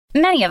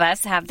Many of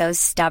us have those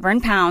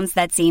stubborn pounds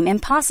that seem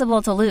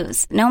impossible to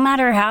lose, no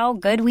matter how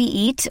good we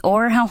eat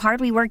or how hard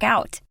we work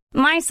out.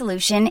 My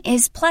solution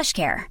is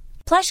PlushCare.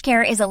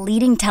 PlushCare is a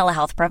leading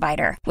telehealth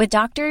provider with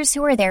doctors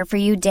who are there for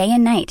you day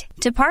and night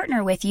to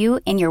partner with you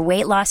in your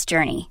weight loss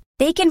journey.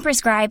 They can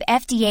prescribe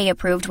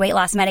FDA-approved weight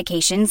loss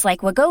medications like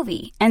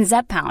Wegovy and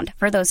Zepbound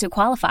for those who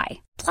qualify.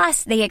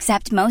 Plus, they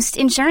accept most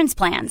insurance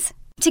plans.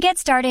 To get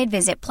started,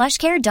 visit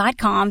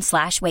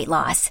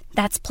plushcare.com/weightloss.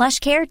 That's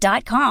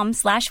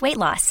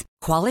plushcare.com/weightloss.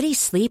 Quality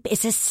sleep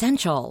is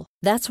essential.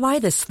 That's why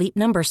the Sleep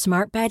Number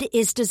Smart Bed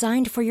is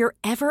designed for your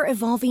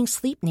ever-evolving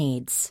sleep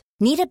needs.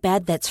 Need a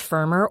bed that's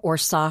firmer or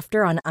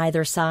softer on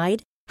either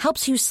side?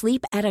 Helps you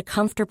sleep at a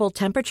comfortable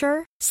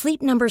temperature?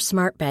 Sleep Number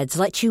Smart Beds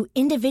let you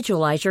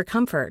individualize your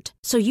comfort,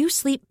 so you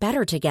sleep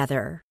better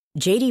together.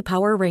 J.D.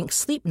 Power ranks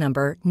Sleep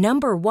Number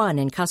number 1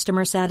 in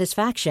customer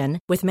satisfaction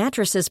with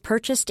mattresses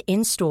purchased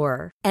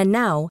in-store. And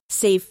now,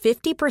 save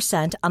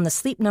 50% on the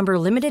Sleep Number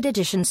Limited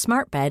Edition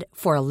Smart Bed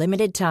for a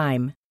limited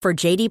time. For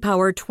J.D.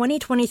 Power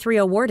 2023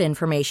 award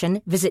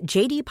information, visit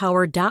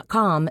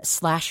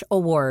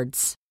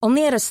jdpower.com/awards.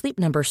 Only at a Sleep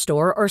Number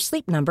store or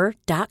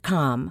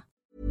sleepnumber.com.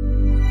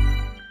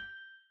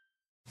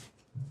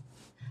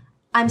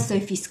 I'm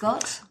Sophie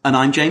Scott. And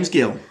I'm James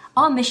Gill.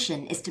 Our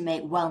mission is to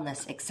make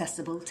wellness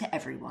accessible to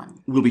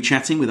everyone. We'll be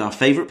chatting with our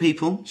favourite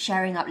people,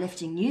 sharing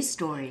uplifting news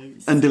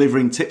stories, and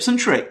delivering tips and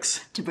tricks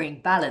to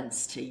bring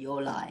balance to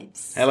your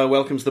lives. Hello,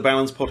 welcome to the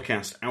Balance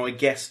Podcast. Our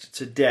guest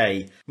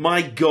today,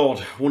 my God,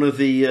 one of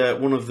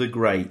the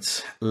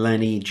greats,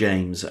 Lennie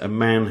James, a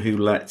man who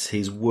lets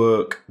his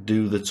work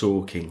do the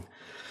talking.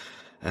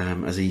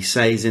 As he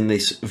says in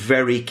this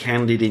very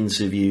candid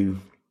interview,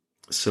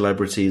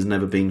 celebrity has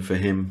never been for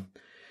him.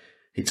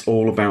 It's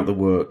all about the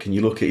work, and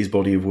you look at his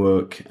body of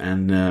work,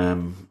 and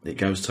it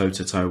goes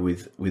toe-to-toe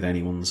with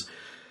anyone's.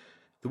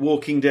 The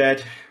Walking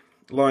Dead,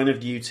 Line of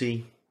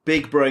Duty,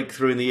 big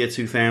breakthrough in the year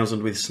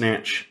 2000 with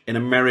Snatch. In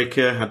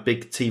America, had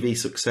big TV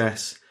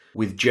success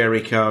with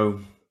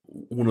Jericho,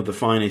 one of the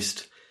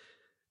finest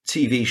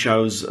TV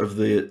shows of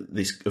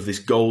this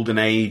golden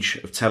age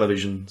of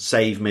television.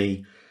 Save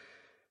Me,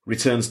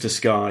 returns to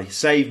Sky.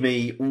 Save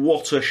Me,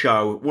 what a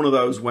show. One of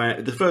those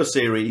where the first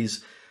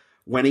series,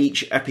 when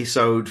each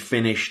episode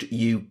finished,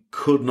 you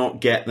could not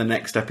get the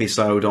next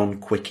episode on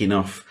quick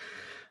enough.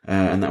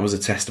 And that was a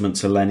testament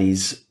to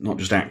Lennie's, not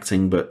just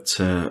acting, but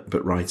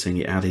writing.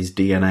 It had his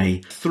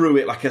DNA through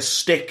it like a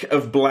stick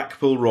of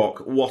Blackpool rock.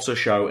 What a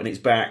show. And it's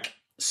back.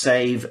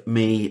 Save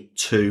Me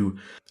Too.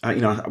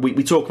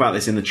 We talk about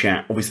this in the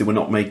chat. Obviously, we're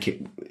not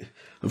making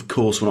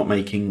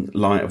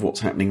light of what's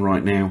happening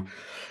right now.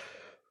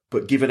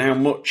 But given how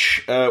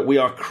much we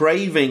are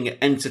craving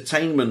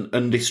entertainment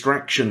and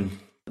distraction,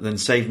 then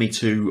Save Me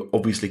Too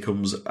obviously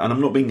comes, and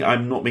I'm not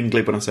being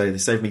glib when I say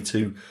this. Save Me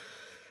Too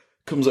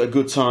comes at a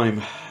good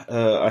time.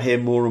 I hear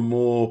more and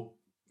more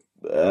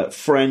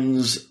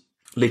friends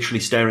literally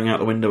staring out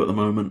the window at the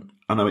moment.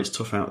 I know it's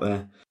tough out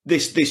there.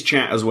 This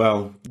chat as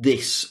well.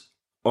 This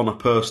on a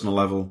personal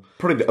level,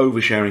 probably a bit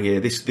oversharing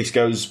here. This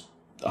goes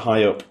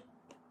high up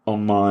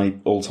on my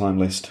all-time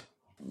list.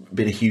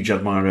 Been a huge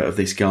admirer of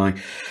this guy.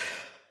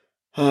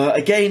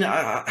 Again,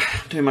 I'm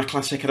doing my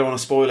classic, I don't want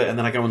to spoil it, and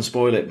then I go and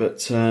spoil it,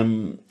 but,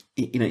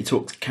 he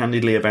talked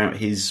candidly about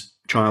his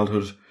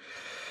childhood,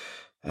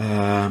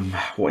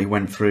 what he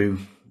went through.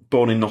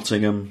 Born in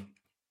Nottingham,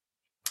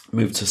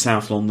 moved to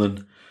South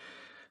London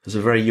as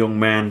a very young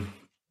man,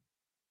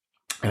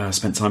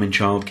 spent time in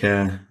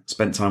childcare,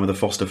 spent time with a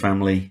foster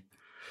family,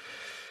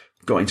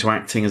 got into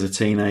acting as a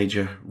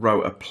teenager,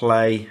 wrote a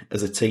play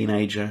as a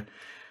teenager,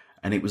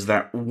 and it was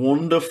that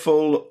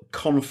wonderful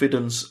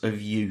confidence of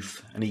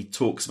youth. And he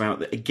talks about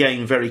that,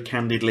 again, very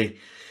candidly.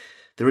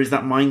 There is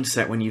that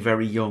mindset when you're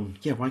very young.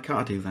 Yeah, why can't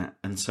I do that?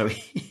 And so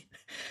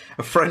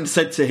a friend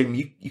said to him,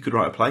 you could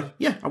write a play?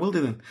 Yeah, I will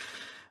do then.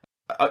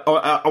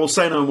 I will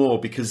say no more,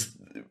 because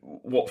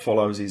what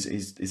follows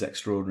is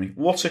extraordinary.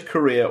 What a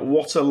career,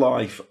 what a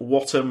life,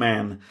 what a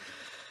man.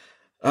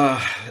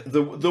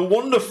 The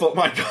wonderful,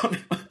 my God,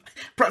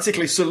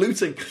 practically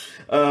saluting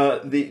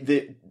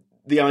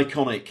the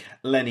iconic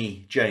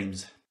Lennie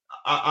James.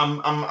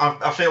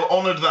 I feel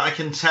honoured that I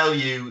can tell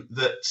you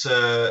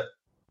that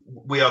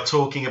we are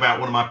talking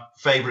about one of my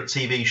favourite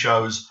TV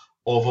shows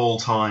of all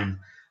time.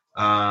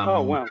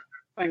 Oh wow!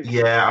 Thanks.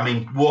 Yeah, I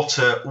mean, what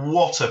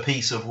a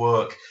piece of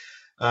work.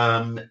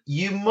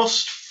 You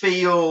must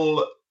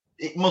feel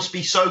it must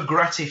be so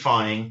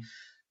gratifying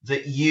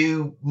that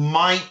you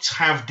might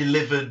have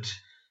delivered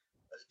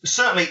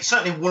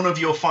certainly one of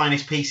your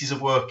finest pieces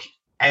of work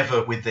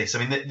ever with this. I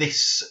mean,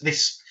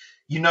 this.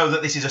 You know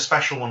that this is a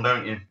special one,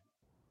 don't you?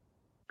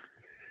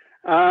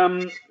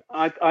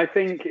 I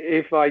think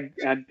if I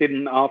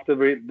didn't, after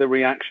the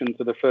reaction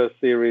to the first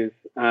series,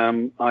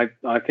 I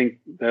think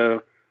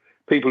the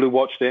people who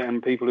watched it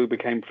and people who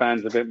became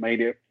fans of it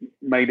made it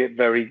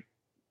very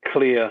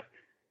clear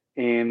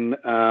in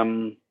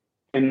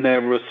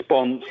their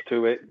response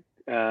to it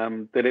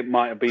that it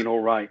might have been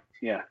all right.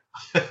 Yeah.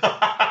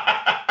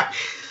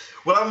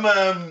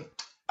 Well,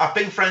 I've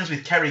been friends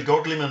with Kerry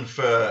Godliman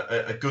for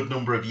a good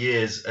number of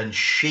years, and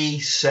she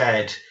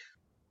said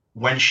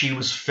when she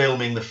was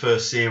filming the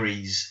first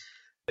series,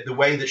 the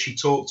way that she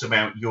talked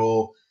about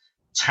your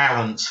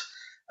talent,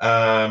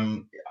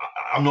 I'm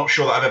not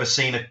sure that I've ever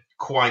seen her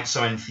quite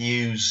so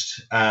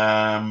enthused.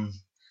 I mean,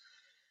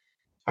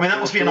 that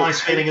must be a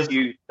nice feeling.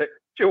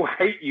 She'll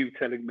hate you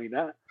telling me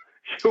that.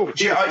 She'll be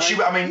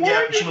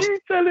Why did you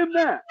tell him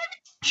that?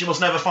 She must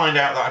never find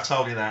out that I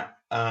told you that.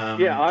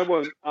 Yeah, I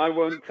won't tell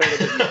her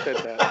that you said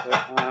that.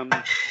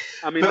 But,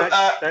 I mean,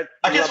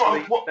 that's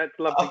lovely. That's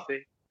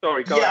lovely.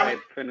 Sorry, go ahead.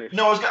 Finish.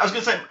 No, I was going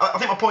to say. I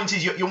think my point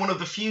is you're one of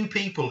the few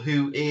people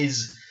who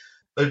is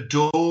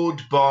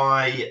adored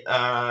by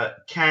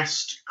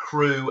cast,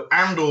 crew,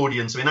 and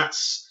audience. I mean,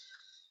 that's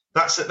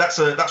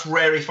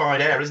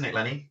rarefied air, isn't it,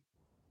 Lennie?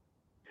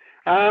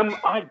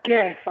 I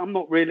guess I'm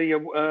not really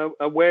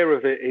aware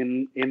of it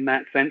in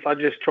that sense. I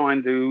just try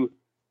and do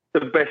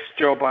the best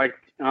job I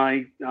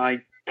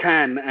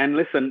can. And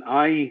listen,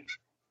 on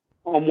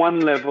one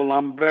level,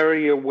 I'm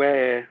very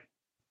aware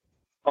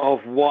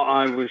of what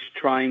I was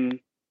trying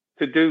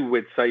to do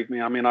with Save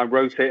Me. I mean, I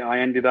wrote it. I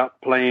ended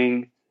up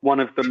playing one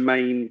of the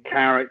main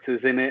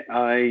characters in it.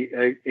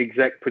 I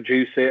exec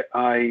produced it.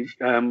 I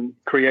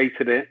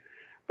created it.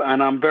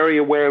 And I'm very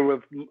aware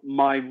of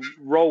my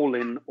role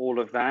in all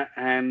of that.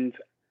 And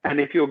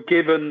if you're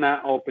given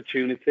that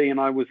opportunity, and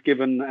I was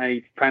given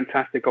a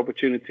fantastic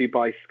opportunity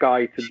by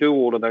Sky to do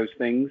all of those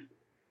things,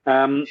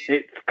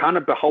 it's kind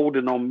of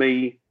beholden on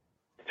me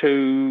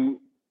to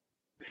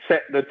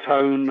set the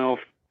tone of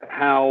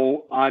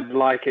how I'd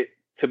like it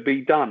to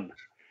be done.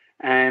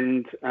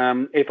 And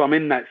if I'm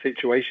in that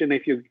situation,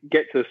 if you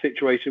get to a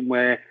situation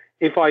where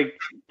if I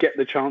get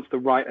the chance to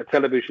write a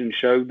television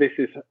show, this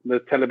is the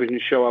television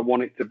show I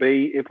want it to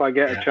be. If I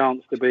get a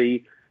chance to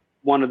be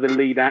one of the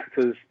lead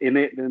actors in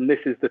it, then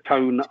this is the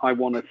tone I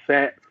want to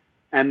set,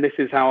 and this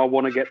is how I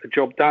want to get the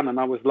job done. And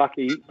I was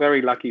lucky,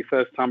 very lucky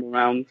first time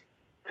around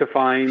to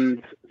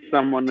find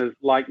someone as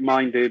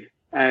like-minded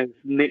as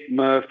Nick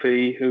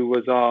Murphy, who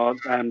was our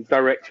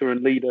director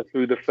and leader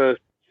through the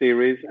first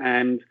series.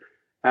 And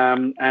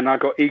I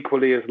got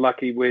equally as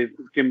lucky with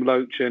Jim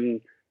Loach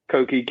and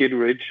Koki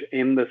Gidridge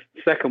in the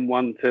second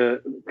one to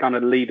kind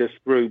of lead us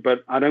through.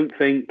 But I don't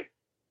think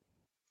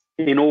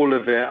in all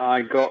of it,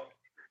 I got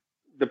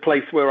the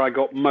place where I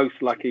got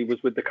most lucky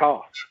was with the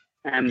cast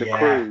and the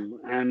crew.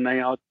 And they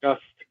are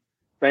just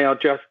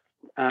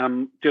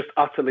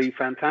utterly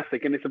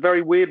fantastic. And it's a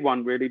very weird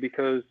one, really,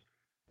 because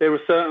there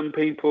were certain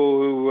people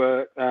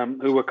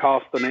who were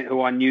cast on it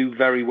who I knew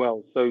very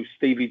well. So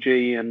Stevie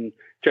G and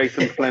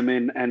Jason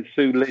Fleming and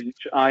Sue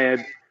Lynch, I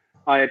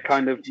had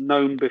kind of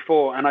known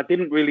before, and I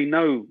didn't really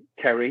know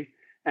Kerry,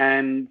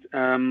 and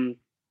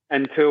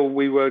until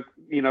we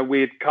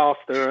had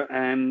cast her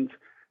and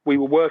we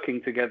were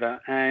working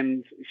together,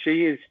 and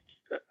she is,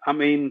 I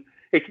mean,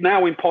 it's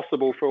now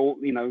impossible for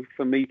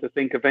me to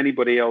think of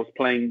anybody else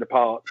playing the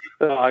part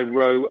that I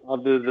wrote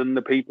other than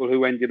the people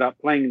who ended up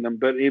playing them.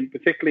 But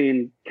particularly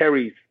in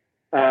Kerry's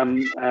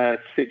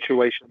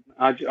situation,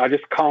 I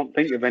just can't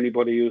think of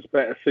anybody who's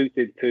better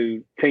suited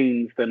to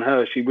teens than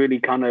her. She really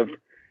kind of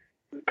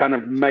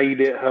made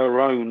it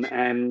her own,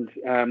 and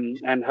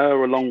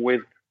her, along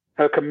with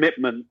her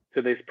commitment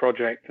to this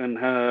project and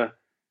her,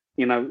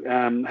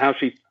 how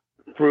she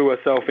threw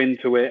herself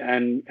into it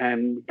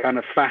and kind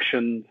of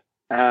fashioned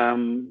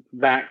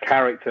that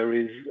character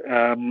is,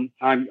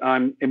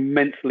 I'm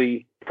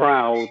immensely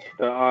proud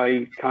that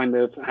I kind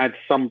of had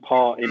some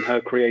part in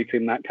her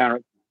creating that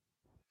character.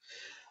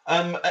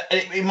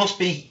 It must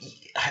be,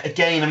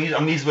 again,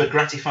 I'm using the word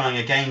gratifying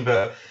again,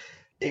 but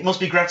it must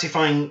be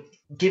gratifying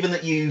given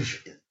that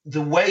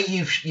the way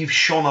you've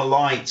shone a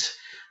light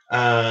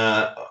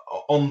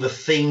on the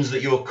themes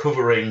that you're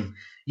covering.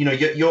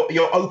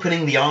 You're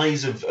opening the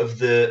eyes of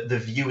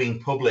the viewing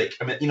public.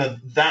 I mean,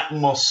 that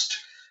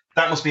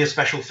must be a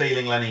special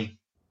feeling, Lennie.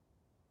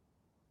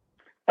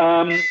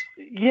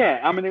 Yeah,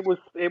 I mean, it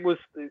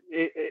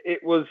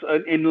was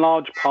in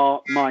large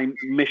part my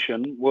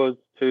mission was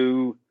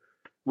to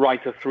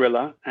write a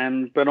thriller,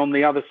 but on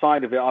the other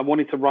side of it, I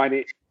wanted to write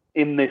it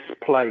in this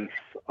place.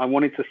 I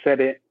wanted to set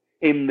it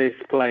in this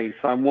place.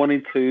 I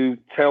wanted to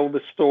tell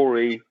the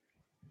story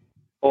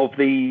of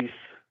these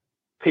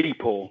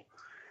people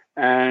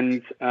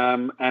and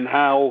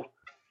how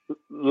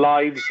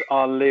lives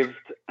are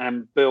lived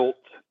and built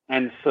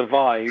and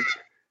survived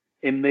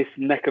in this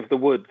neck of the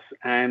woods,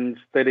 and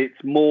that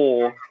it's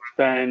more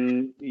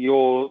than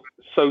your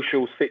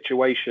social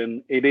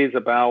situation. It is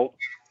about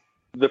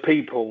the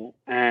people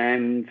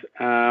and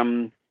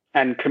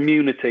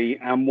community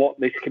and what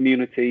this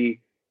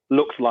community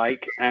looks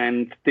like.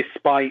 And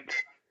despite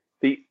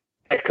the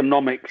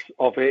economics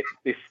of it,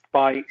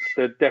 despite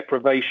the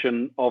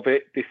deprivation of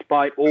it,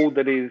 despite all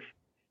that is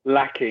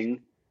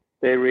lacking,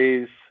 there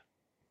is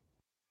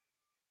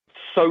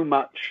so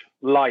much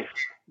life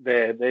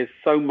there. There's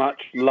so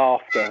much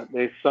laughter.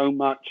 There's so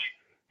much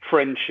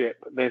friendship.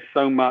 There's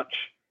so much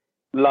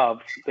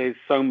love. There's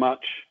so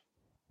much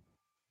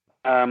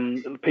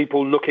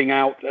people looking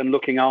out and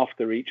looking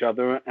after each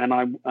other, and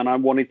I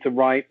wanted to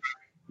write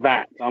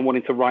that. I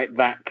wanted to write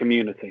that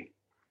community.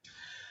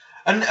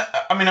 And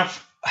I mean,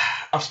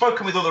 I've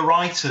spoken with other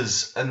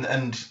writers,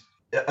 and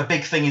a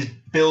big thing is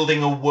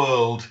building a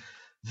world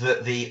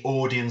that the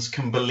audience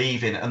can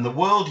believe in. And the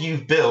world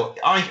you've built,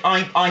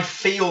 I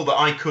feel that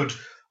I could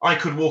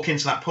walk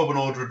into that pub and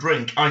order a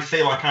drink. I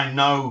feel like I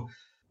know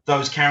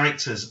those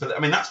characters. But I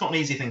mean, that's not an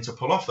easy thing to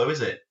pull off, though,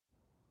 is it?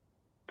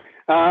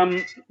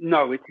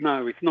 No,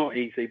 it's not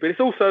easy. But it's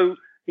also,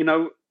 in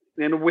a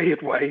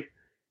weird way,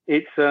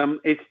 it's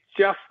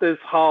just as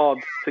hard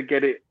to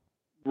get it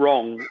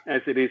wrong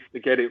as it is to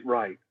get it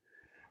right.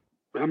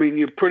 I mean,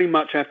 you pretty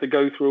much have to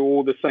go through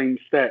all the same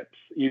steps.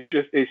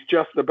 It's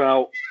just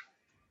about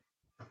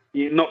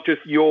not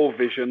just your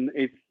vision.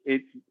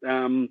 It's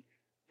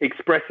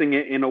expressing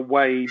it in a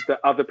way that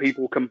other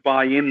people can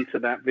buy into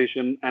that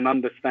vision and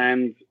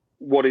understand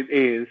what it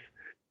is.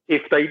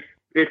 If they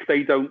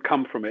don't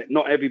come from it,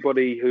 not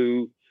everybody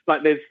who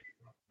there's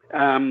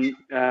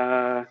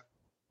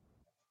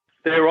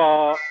there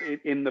are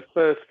in the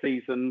first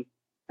season.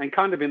 And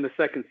kind of in the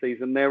second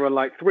season, there are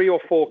like 3 or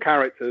 4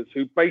 characters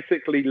who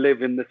basically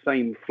live in the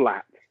same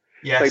flat.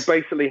 Yes. They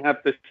basically have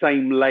the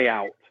same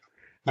layout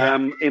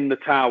in the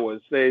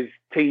towers. There's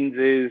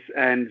Teenses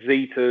and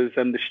Zetas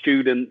and the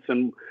students,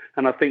 and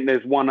I think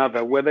there's one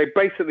other where they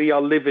basically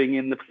are living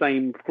in the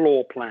same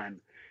floor plan.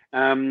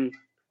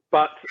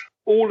 But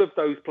all of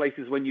those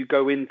places, when you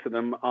go into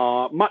them,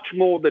 are much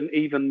more than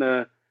even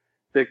the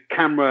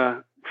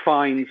camera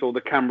finds or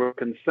the camera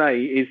can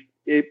say.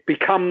 It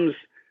becomes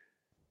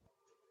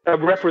a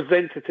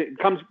representative,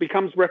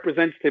 becomes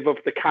representative of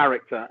the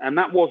character, and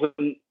that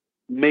wasn't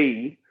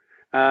me.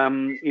 I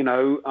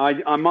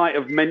might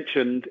have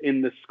mentioned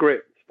in the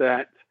script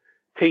that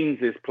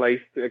Teens'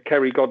 place,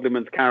 Kerry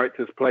Godliman's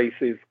character's place,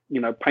 is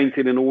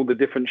painted in all the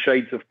different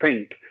shades of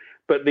pink,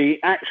 but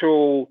the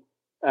actual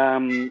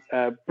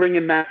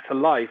bringing that to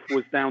life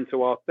was down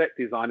to our set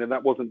designer.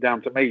 That wasn't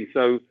down to me.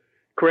 So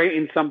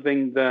creating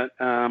something that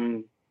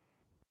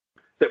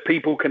that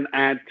people can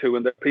add to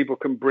and that people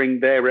can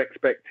bring their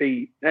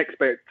expertise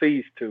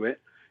to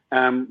it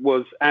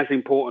was as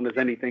important as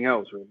anything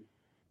else, really.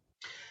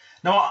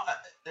 No,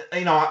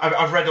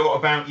 I've read a lot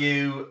about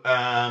you.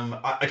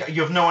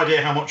 You have no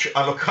idea how much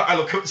I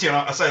look up to you. And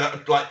I say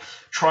that like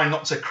try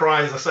not to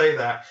cry as I say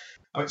that.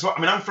 I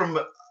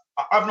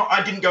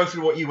didn't go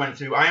through what you went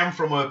through. I am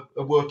from a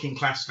working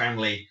class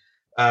family,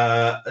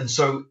 and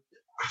so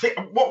I think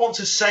what I want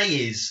to say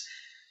is,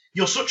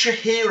 you're such a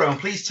hero,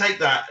 and please take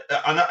that.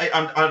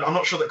 I'm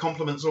not sure that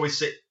compliments always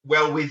sit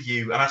well with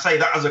you, and I say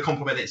that as a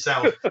compliment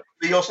itself. But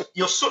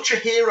you're such a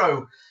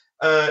hero,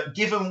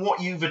 given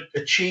what you've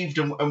achieved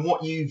and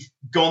what you've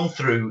gone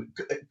through.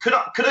 Could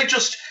you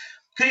just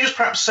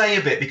perhaps say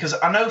a bit, because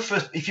I know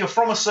if you're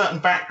from a certain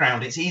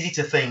background, it's easy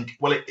to think,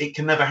 well, it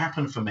can never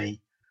happen for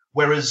me,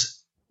 whereas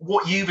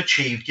what you've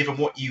achieved, given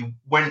what you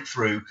went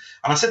through,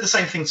 and I said the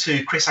same thing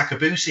to Chris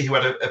Akabusi, who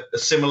had a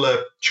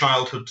similar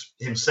childhood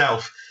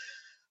himself.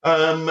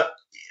 I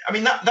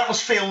mean, that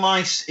must feel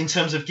nice in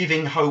terms of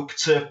giving hope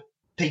to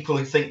people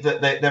who think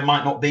that there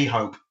might not be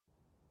hope.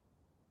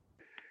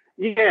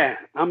 Yeah,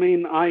 I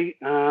mean,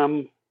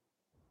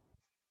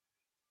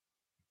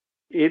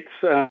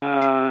 it's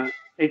a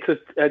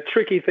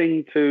tricky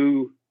thing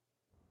to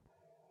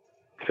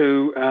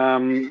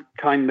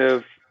kind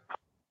of.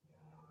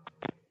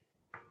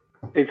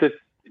 It's a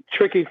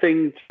tricky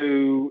thing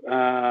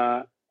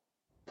to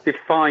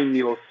define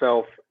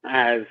yourself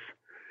as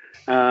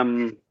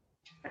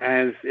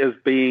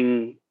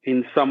being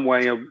in some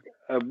way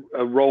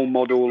a role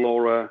model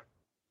or a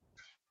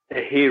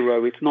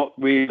hero. It's not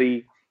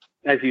really,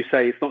 as you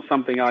say, it's not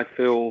something I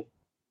feel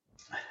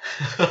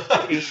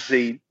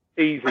easy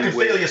I can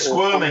with. Feel you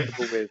squirming.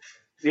 With.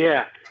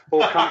 Yeah,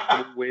 or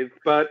comfortable with.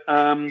 But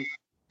I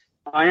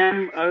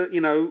am,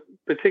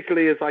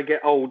 particularly as I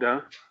get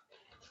older,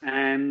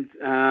 and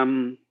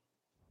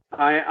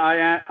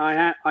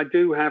I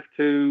do have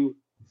to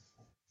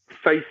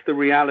face the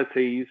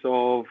realities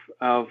of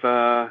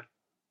the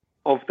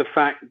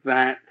fact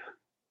that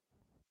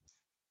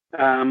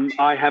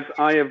I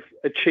have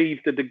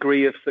achieved a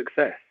degree of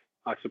success,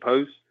 I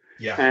suppose.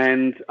 Yeah.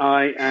 And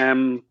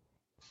I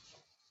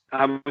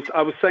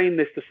was saying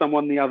this to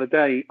someone the other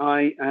day.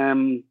 I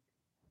am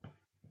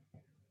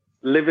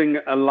living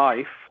a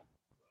life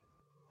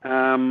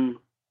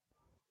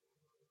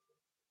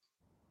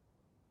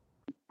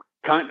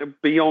kind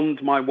of beyond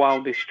my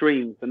wildest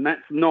dreams. And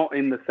that's not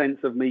in the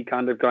sense of me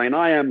kind of going,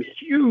 I am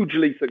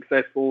hugely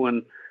successful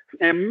and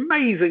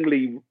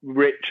amazingly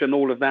rich and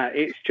all of that.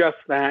 It's just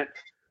that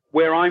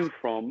where I'm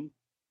from,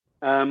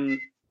 at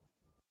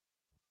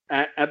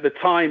the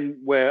time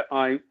where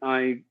I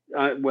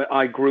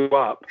grew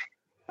up,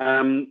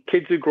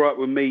 kids who grew up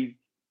with me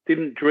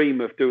didn't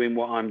dream of doing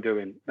what I'm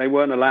doing. They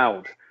weren't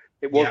allowed.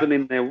 It wasn't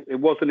in their. It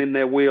wasn't in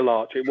their wheel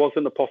arch. It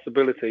wasn't a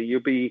possibility.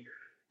 You'd be,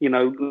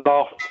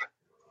 laughed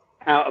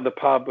out of the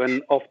pub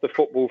and off the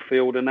football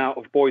field and out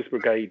of boys'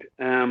 brigade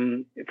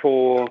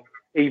for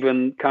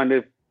even kind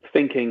of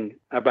thinking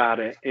about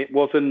it. It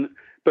wasn't,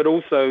 but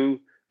also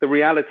the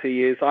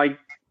reality is I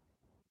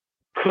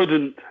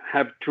couldn't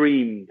have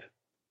dreamed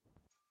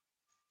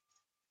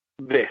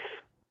this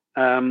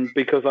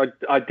because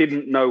I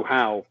didn't know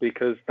how,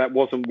 because that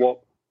wasn't what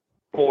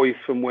boys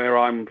from where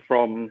I'm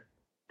from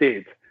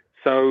did.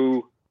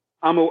 So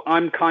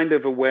I'm kind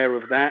of aware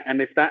of that,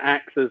 and if that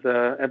acts as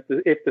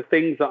if the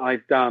things that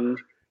I've done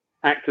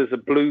act as a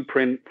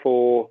blueprint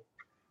for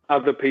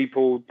other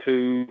people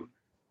to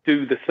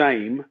do the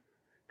same,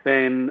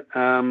 then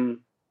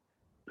I'm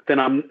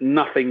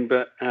nothing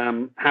but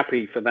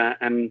happy for that.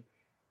 And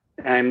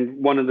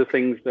one of the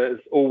things that has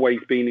always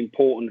been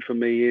important for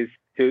me is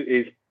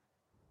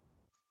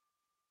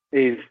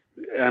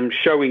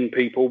showing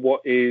people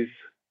what is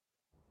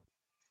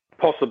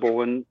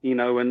possible, and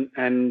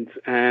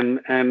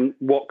and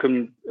what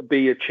can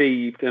be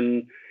achieved,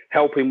 and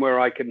helping where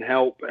I can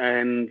help,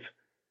 and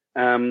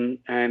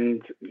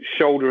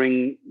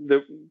shouldering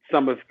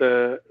some of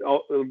the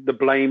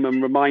blame,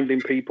 and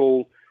reminding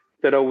people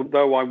that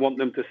although I want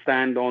them to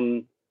stand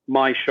on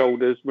my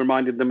shoulders,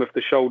 reminding them of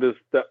the shoulders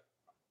that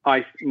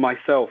I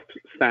myself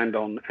stand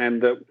on,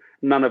 and that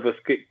none of us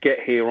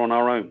get here on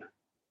our own.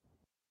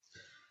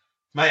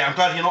 Mate, I'm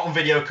glad you're not on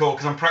video call,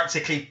 because I'm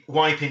practically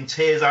wiping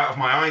tears out of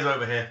my eyes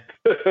over here.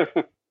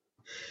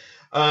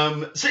 So I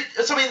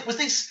mean, was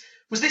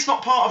this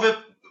not part of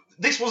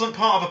this wasn't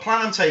part of a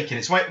plan I'm taking?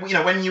 It's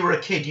when you were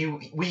a kid,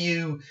 were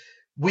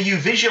you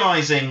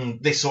visualizing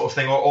this sort of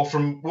thing, or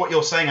from what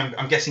you're saying,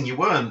 I'm guessing you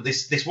weren't.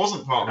 This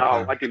wasn't part of the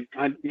plan. No, I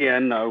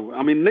didn't. No.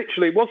 I mean,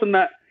 literally, it wasn't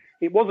that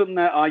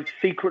I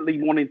secretly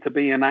wanted to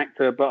be an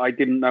actor, but I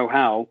didn't know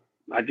how.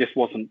 I just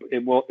wasn't.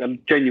 It was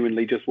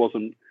genuinely just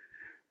wasn't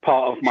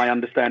part of my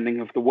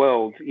understanding of the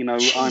world.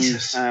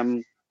 Jesus.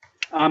 I'm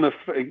a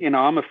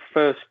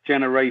first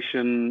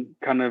generation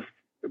kind of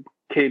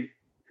kid,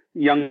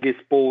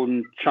 youngest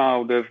born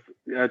child of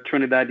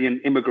Trinidadian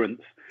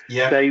immigrants.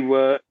 Yeah.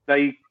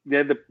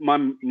 My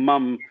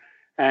mum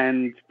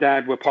and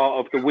dad were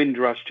part of the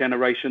Windrush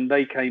generation.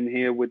 They came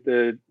here with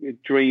the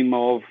dream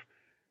of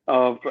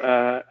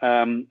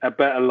a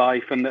better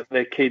life, and that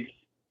their kids,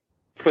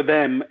 for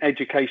them,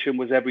 education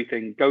was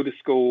everything. Go to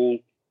school,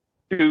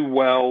 do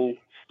well,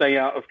 stay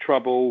out of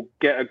trouble,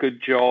 get a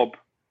good job,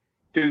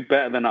 do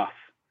better than us.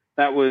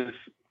 That was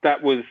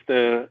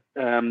the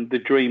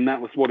dream.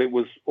 That was what it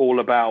was all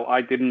about.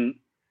 I didn't,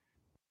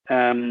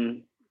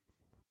 and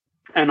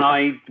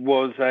I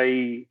was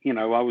I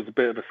was a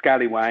bit of a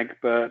scallywag,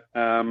 but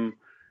I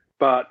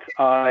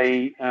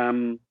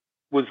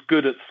was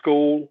good at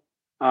school.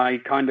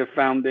 I kind of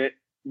found it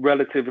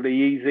relatively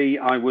easy.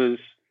 I was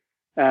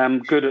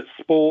good at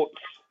sports,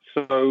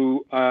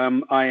 so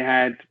I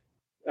had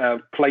a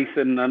place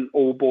in an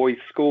all-boys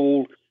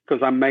school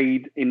because I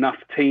made enough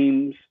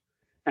teams,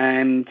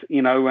 and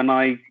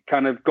I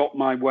kind of got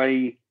my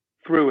way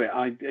through it.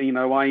 I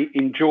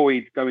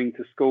enjoyed going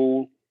to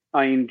school.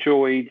 I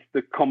enjoyed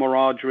the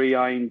camaraderie.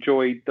 I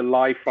enjoyed the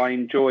life. I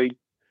enjoyed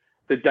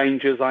the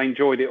dangers. I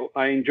enjoyed it.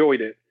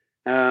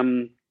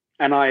 And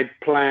I had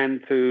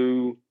planned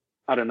to,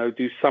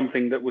 do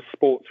something that was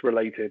sports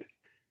related.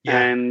 Yeah.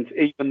 And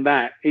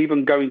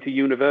even going to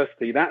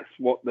university, that's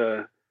what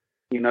the,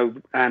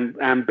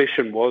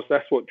 ambition was.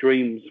 That's what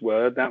dreams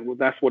were.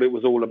 That's what it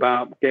was all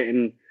about,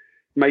 getting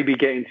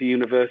to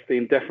university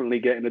and definitely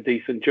getting a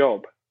decent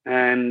job.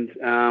 And,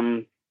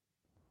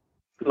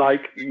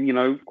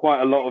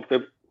 quite a lot of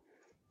the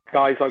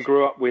guys I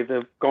grew up with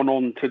have gone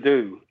on to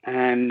do.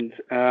 And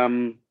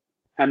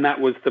that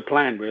was the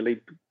plan,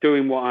 really,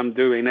 doing what I'm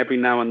doing. Every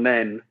now and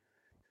then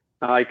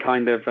I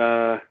kind of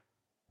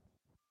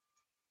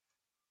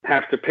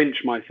have to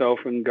pinch myself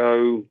and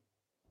go,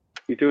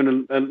 you're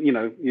doing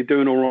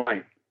all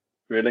right,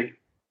 really.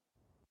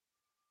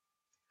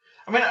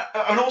 I mean,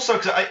 and also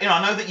because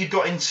I know that you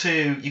got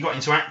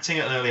into acting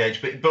at an early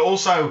age, but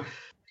also,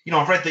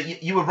 I've read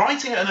that you were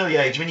writing at an early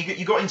age. I mean,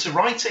 you got into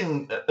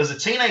writing as a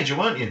teenager,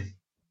 weren't you?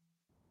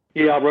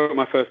 Yeah, I wrote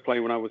my first play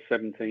when I was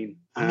 17.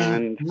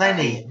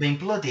 Lennie,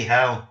 bloody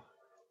hell.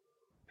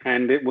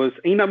 And it was,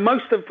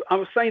 I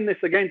was saying this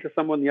again to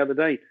someone the other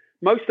day.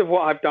 Most of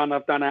what I've done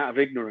out of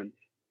ignorance.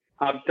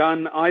 I've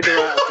done either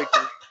out of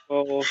ignorance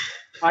or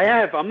I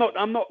have. I'm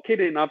not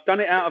kidding. I've done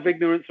it out of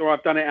ignorance or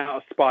I've done it out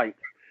of spite.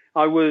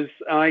 I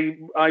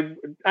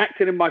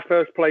acted in my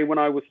first play when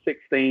I was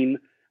 16.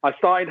 I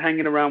started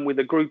hanging around with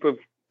a group of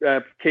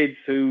kids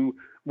who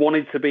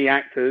wanted to be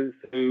actors,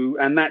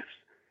 and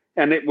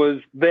it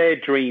was their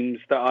dreams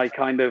that I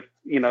kind of,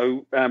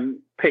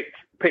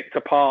 picked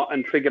apart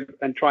and figured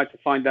and tried to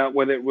find out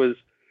whether it was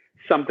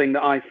something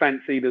that I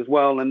fancied as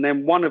well. And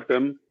then one of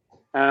them,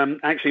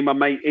 actually my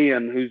mate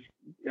Ian, who's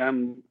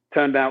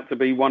turned out to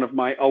be one of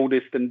my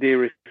oldest and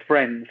dearest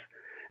friends,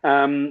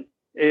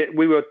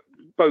 we were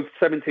both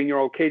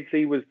 17-year-old kids.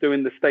 He was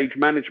doing the stage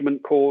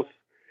management course.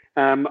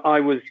 I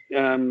was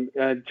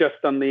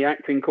just done the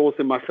acting course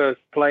in my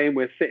first play, and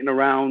we're sitting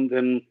around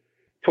and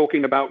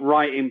talking about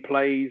writing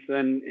plays.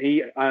 And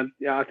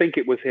I think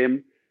it was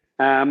him.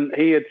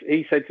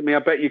 He said to me, "I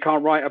bet you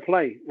can't write a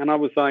play." And I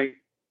was like,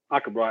 "I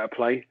could write a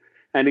play."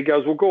 And he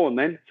goes, well, go on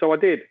then. So I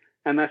did.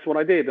 And that's what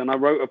I did. And I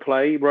wrote a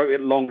play, wrote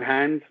it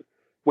longhand,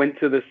 went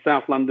to the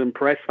South London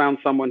Press, found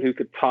someone who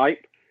could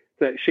type,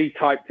 that she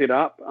typed it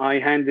up. I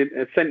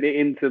sent it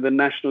into the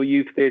National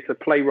Youth Theatre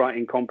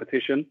playwriting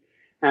competition,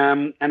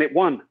 and it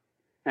won.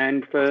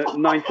 And for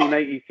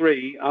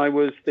 1983, I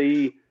was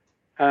the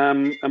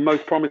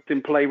most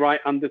promising playwright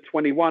under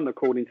 21,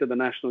 according to the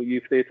National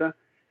Youth Theatre.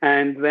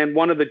 And then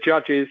one of the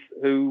judges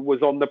who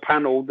was on the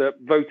panel that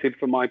voted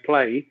for my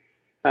play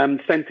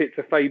sent it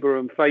to Faber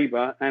and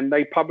Faber, and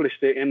they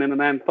published it in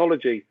an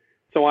anthology.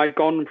 So I'd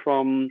gone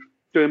from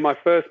doing my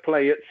first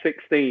play at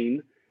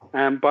 16,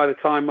 and by the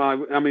time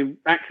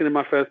acting in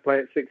my first play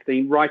at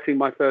 16, writing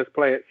my first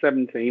play at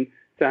 17,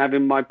 to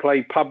having my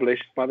play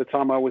published by the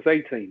time I was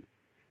 18.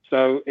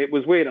 So it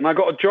was weird. And I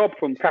got a job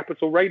from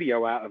Capital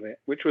Radio out of it,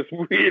 which was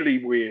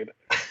really weird.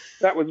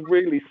 That was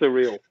really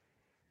surreal.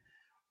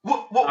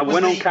 I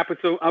went on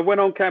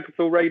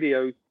Capital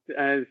Radio,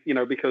 as you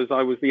know, because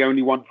I was the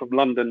only one from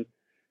London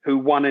who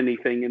won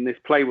anything in this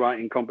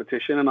playwriting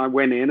competition. And I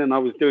went in, and I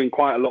was doing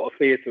quite a lot of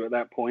theatre at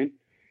that point.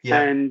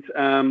 Yeah.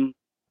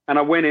 And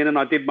I went in and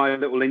I did my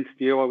little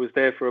interview. I was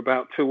there for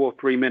about 2 or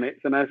 3 minutes.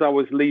 And as I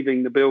was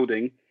leaving the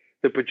building,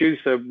 the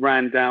producer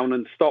ran down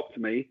and stopped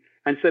me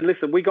and said,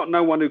 listen, we got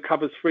no one who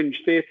covers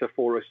fringe theatre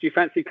for us. Do you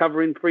fancy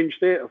covering fringe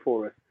theatre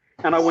for us?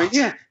 And I went,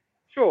 yeah,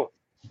 sure,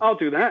 I'll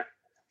do that.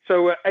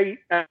 So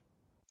at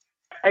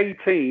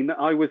 18,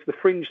 I was the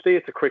fringe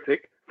theatre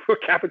critic for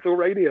Capital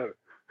Radio.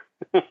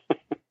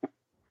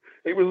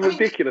 It was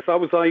ridiculous. I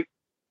was like,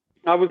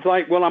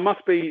 well, I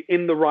must be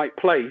in the right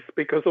place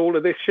because all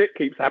of this shit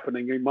keeps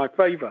happening in my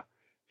favour.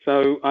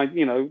 So I,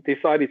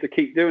 decided to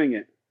keep doing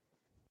it.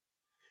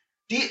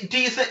 Do you think do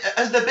you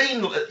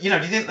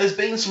think there's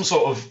been some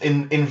sort of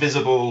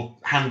invisible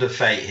hand of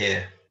fate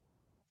here?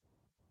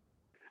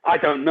 I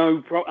don't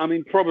know.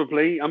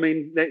 Probably.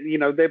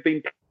 There've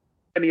been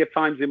plenty of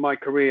times in my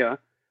career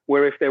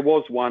where if there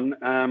was one,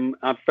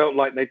 I felt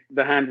like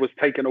the hand was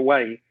taken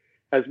away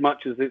as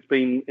much as it's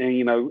been,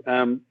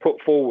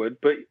 put forward.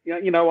 But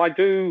I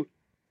do.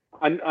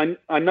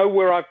 I know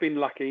where I've been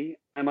lucky,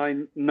 and I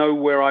know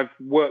where I've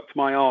worked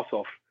my arse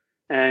off,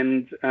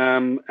 and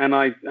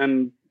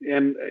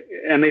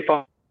if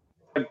I've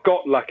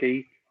got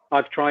lucky,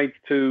 I've tried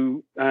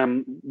to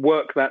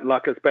work that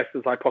luck as best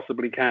as I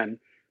possibly can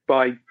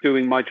by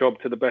doing my job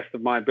to the best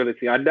of my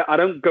ability. I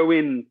don't go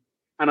in,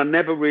 and I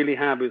never really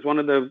have. It's one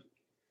of the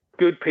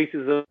good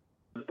pieces of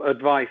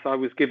advice I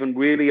was given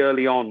really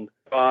early on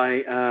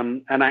by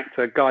an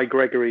actor, Guy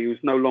Gregory, who's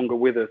no longer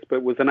with us,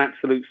 but was an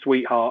absolute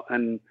sweetheart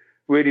and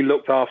really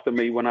looked after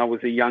me when I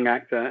was a young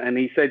actor. And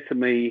he said to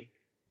me,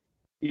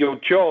 your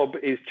job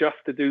is just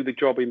to do the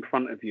job in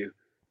front of you.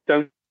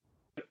 Don't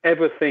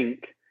ever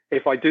think,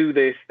 if I do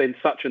this, then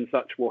such and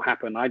such will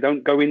happen. I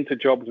don't go into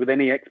jobs with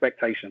any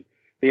expectation.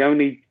 The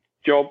only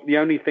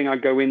thing I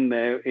go in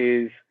there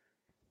is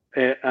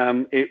is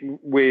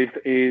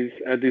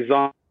a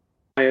desire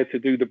to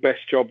do the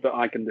best job that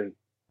I can do.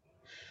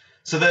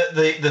 So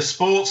the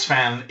sports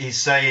fan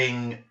is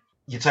saying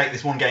you take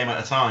this one game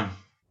at a time.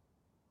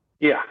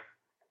 Yeah,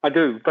 I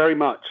do very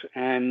much,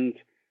 and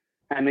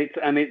I've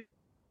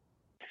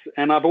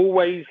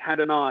always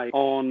had an eye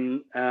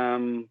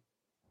on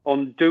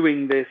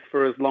doing this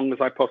for as long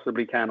as I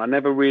possibly can. I've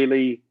never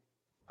really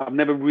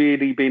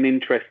been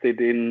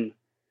interested in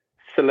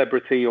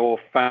celebrity or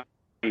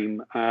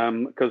fame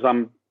because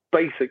I'm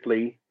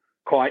basically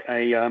quite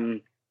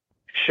a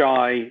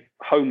shy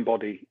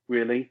homebody,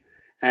 really.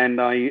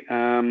 And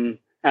I'm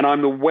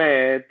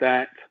aware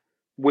that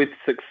with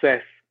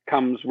success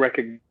comes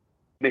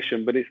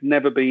recognition, but it's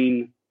never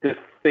been the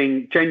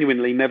thing.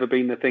 Genuinely, never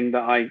been the thing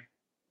that I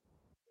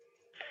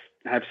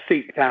have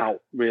seeked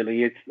out.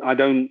 Really,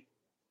 I'm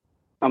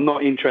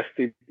not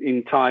interested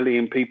entirely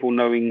in people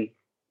knowing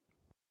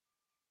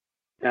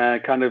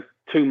kind of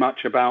too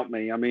much about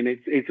me. I mean,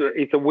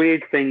 it's a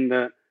weird thing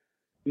that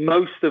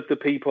most of the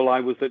people I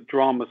was at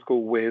drama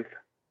school with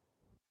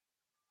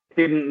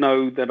didn't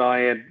know that I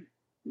had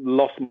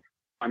lost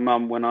my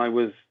mum when I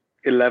was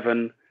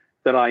 11,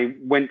 that I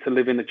went to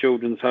live in a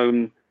children's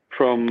home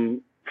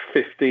from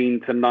 15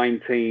 to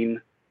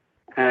 19.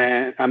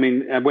 I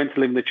went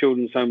to live in the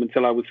children's home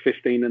until I was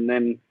 15, and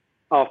then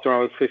after I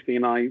was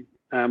 15, I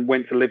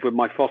went to live with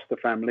my foster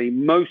family.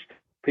 Most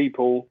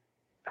people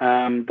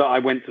that I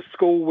went to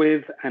school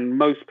with and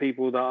most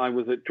people that I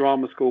was at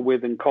drama school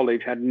with in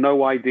college had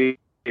no idea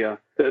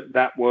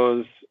that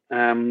was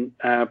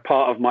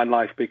part of my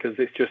life, because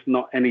it's just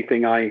not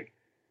anything I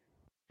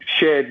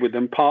shared with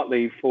them,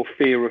 partly for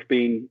fear of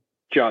being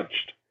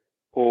judged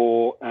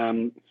or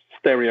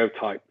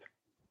stereotyped.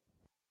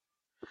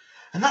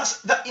 And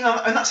that's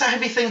a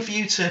heavy thing for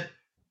you to,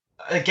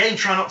 again,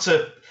 try not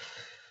to,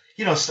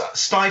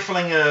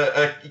 stifling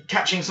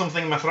catching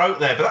something in my throat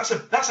there. But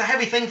that's a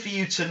heavy thing for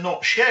you to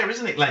not share,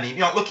 isn't it, Lennie?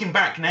 Looking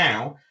back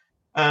now,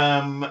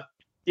 that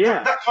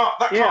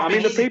can't be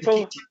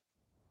easy.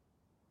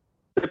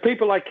 The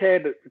people I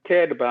cared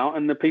about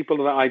and the people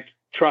that I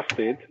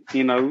trusted,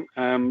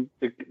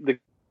 the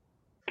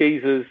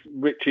geezers,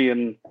 Richie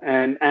and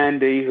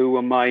Andy, who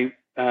were my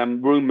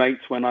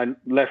roommates when I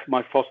left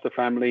my foster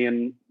family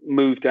and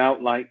moved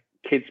out, like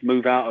kids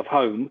move out of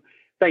home.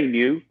 They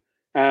knew,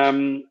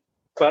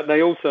 but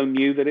they also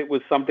knew that it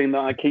was something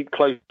that I keep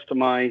close to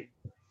myself,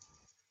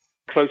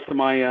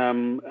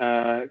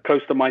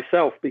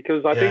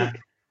 because I think,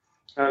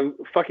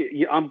 fuck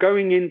it, I'm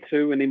going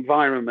into an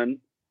environment.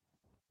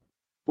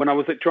 When I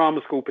was at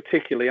drama school,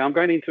 particularly, I'm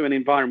going into an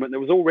environment that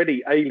was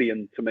already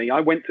alien to me.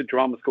 I went to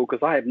drama school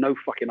because I had no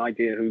fucking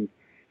idea who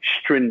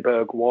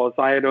Strindberg was.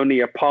 I had only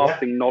a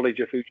passing knowledge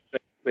of who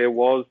Shakespeare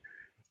was.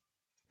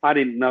 I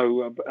didn't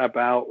know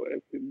about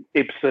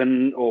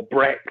Ibsen or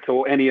Brecht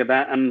or any of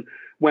that. And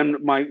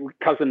when my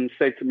cousin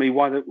said to me,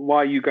 why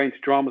are you going to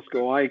drama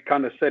school? I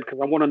kind of said, because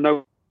I want to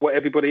know what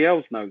everybody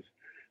else knows.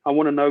 I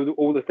want to know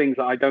all the things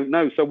that I don't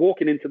know. So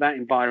walking into that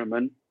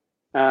environment,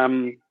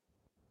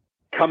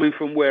 coming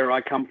from where I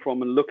come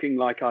from and looking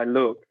like I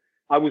look,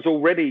 I was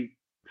already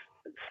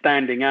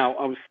standing out.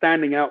 I was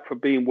standing out for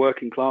being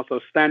working class. I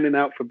was standing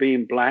out for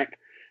being black.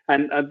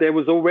 And there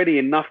was already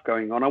enough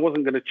going on. I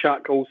wasn't going to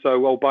chuck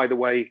also, oh, by the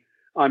way,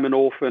 I'm an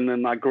orphan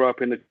and I grew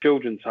up in a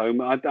children's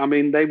home. I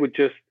mean, they would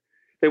just,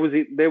 there was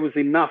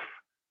enough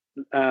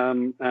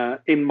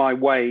in my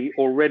way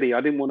already.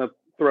 I didn't want to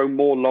throw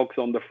more logs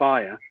on the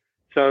fire.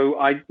 So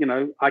I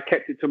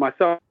kept it to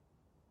myself.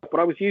 But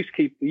I was used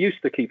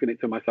to keeping it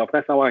to myself.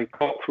 That's how I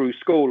got through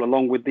school,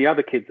 along with the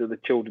other kids at the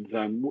children's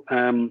home.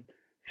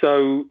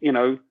 So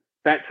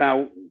that's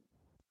how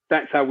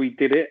we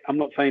did it. I'm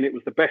not saying it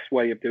was the best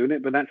way of doing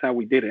it, but that's how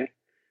we did it.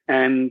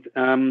 And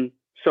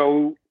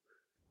so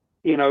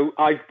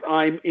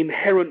I'm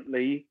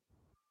inherently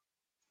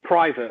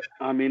private.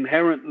 I'm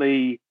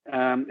inherently.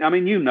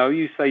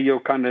 You say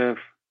you're kind of,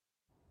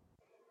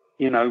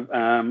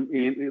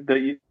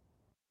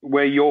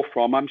 where you're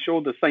from. I'm sure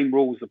the same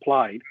rules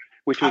applied.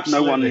 Which was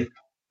Absolutely.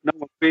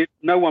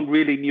 no one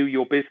really knew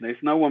your business.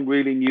 No one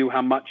really knew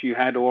how much you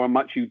had or how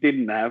much you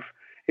didn't have.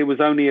 It was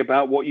only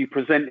about what you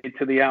presented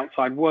to the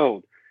outside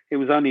world. It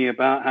was only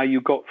about how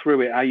you got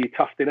through it, how you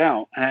toughed it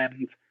out,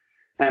 and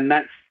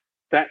that's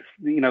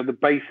the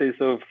basis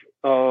of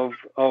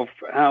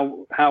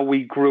how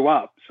we grew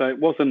up. So it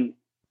wasn't.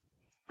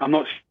 I'm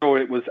not sure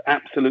it was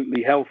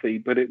absolutely healthy,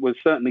 but it was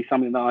certainly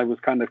something that I was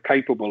kind of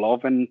capable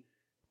of, and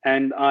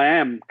I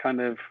am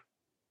kind of,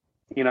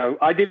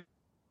 I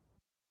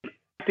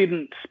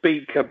didn't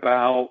speak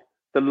about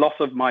the loss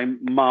of my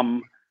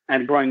mum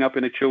and growing up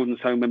in a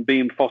children's home and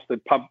being fostered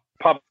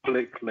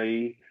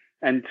publicly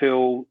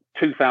until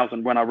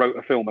 2000, when I wrote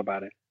a film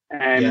about it.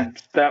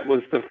 And that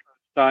was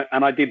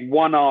and I did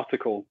one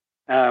article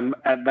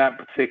at that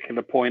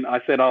particular point.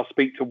 I said, I'll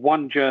speak to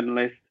one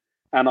journalist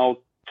and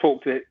I'll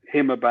talk to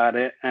him about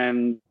it,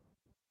 and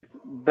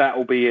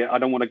that'll be it. I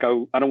don't want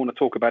to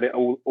talk about it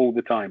all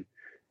the time.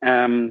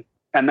 And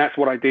that's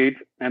what I did.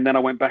 And then I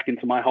went back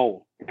into my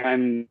hole.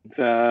 And,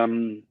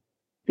 and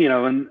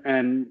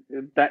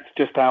that's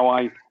just how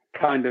I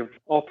kind of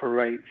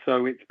operate.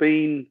 So it's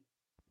been,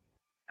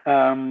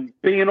 when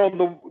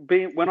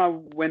I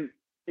went,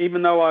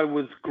 even though I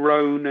was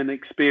grown and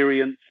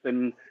experienced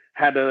and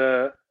had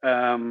a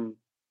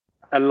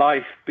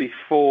life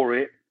before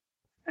it,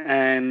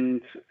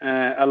 and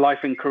a life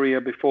and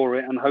career before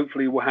it, and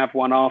hopefully we'll have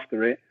one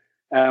after it.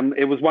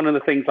 It was one of the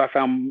things I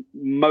found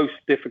most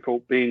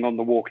difficult being on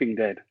The Walking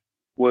Dead,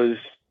 was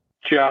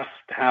just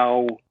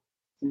how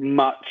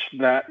much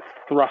that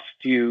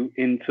thrust you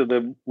into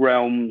the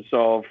realms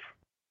of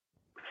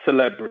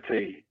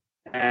celebrity,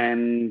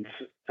 and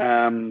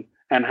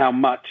how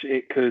much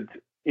it could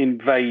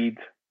invade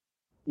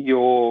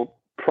your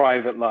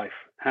private life,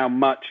 how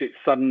much it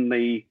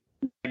suddenly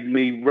made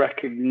me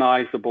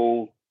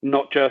recognizable,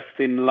 not just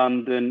in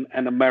London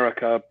and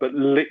America, but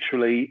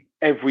literally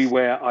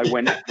everywhere I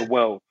went in the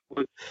world.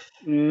 There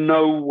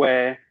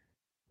was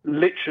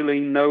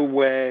literally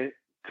nowhere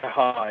to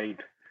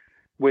hide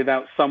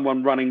without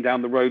someone running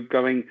down the road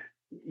going,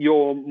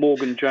 you're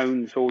Morgan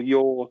Jones, or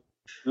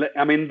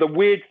the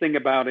weird thing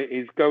about it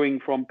is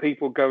going from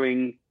people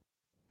going,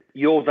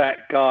 you're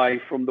that guy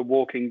from The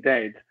Walking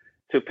Dead,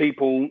 to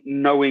people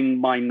knowing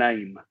my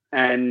name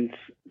and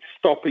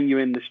stopping you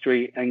in the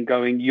street and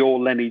going, you're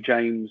Lennie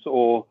James,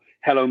 or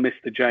hello,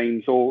 Mr.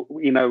 James, or,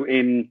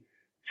 in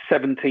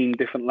 17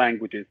 different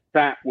languages.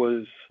 That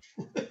was,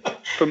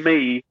 for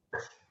me,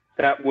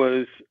 that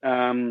was,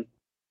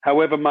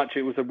 however much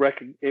it was a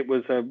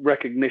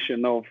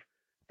recognition of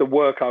the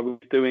work I was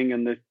doing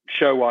and the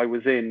show I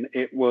was in.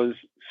 It was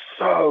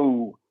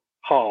so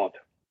hard.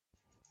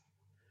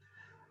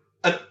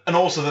 And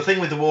also the thing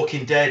with The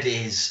Walking Dead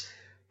is,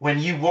 when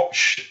you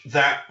watch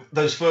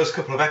those first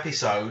couple of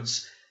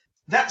episodes,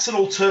 that's an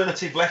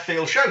alternative left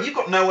field show. You've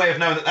got no way of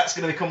knowing that that's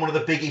going to become one of the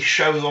biggest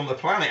shows on the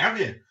planet, have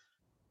you?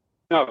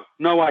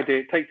 No idea.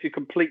 It takes you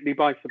completely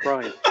by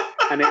surprise.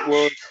 And it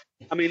was,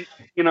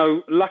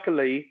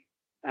 luckily,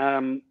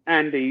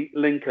 Andy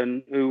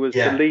Lincoln, who was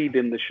the lead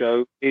in the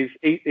show, is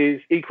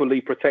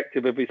equally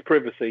protective of his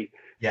privacy.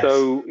 Yes.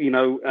 So,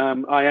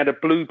 I had a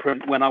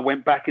blueprint when I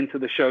went back into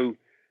the show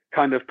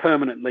kind of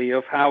permanently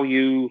of how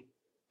you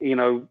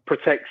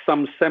protect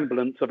some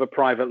semblance of a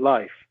private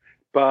life.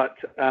 but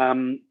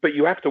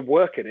you have to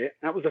work at it.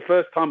 That was the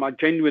first time I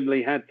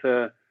genuinely had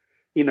to,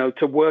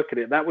 to work at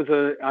it. That was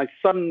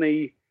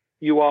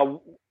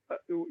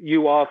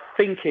you are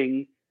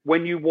thinking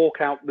when you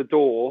walk out the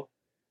door,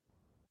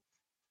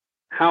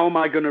 how am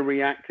I going to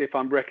react if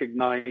I'm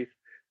recognized?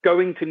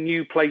 Going to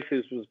new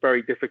places was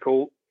very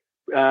difficult,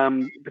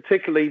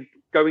 particularly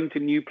going to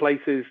new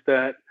places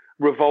that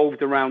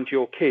revolved around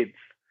your kids,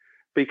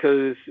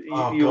 because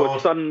you were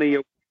suddenly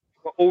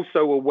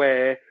also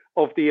aware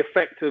of the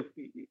effect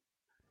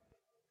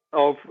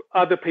of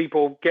other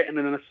people getting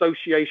an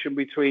association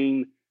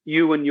between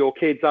you and your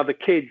kids, other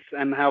kids,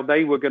 and how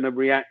they were going to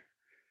react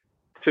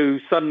to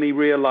suddenly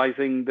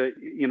realizing that,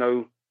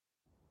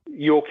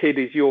 your kid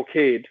is your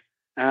kid,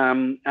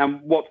 and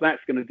what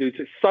that's going to do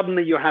to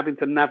suddenly you're having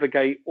to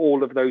navigate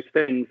all of those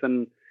things.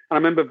 And I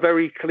remember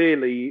very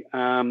clearly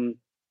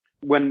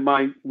when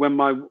my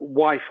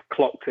wife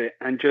clocked it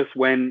and just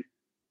went,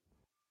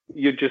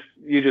 you just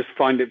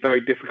find it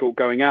very difficult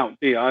going out.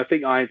 Yeah, I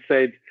think I had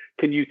said,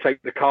 can you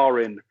take the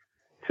car in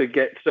to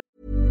get...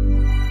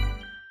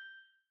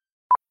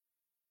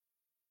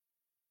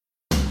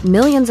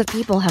 Millions of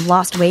people have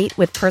lost weight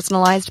with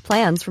personalized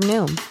plans from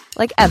Noom.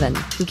 Like Evan,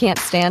 who can't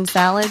stand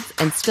salads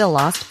and still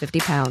lost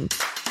 50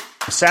 pounds.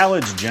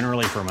 Salads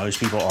generally for most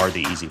people are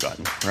the easy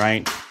button,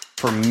 right?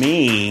 For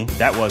me,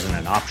 that wasn't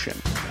an option.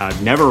 I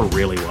never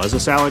really was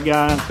a salad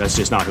guy. That's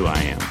just not who I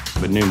am.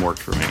 But Noom worked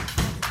for me.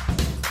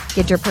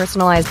 Get your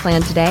personalized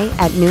plan today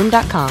at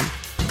Noom.com.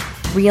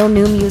 Real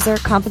Noom user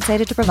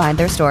compensated to provide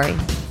their story.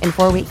 In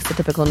 4 weeks, the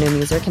typical Noom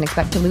user can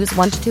expect to lose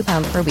 1 to 2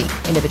 pounds per week.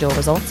 Individual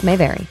results may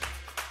vary.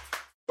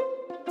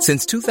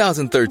 Since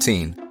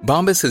 2013,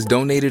 Bombas has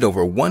donated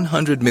over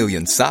 100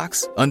 million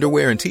socks,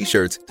 underwear, and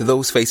T-shirts to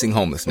those facing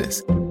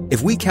homelessness.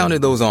 If we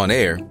counted those on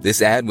air,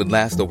 this ad would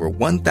last over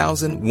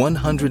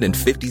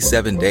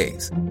 1,157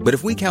 days. But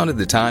if we counted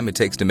the time it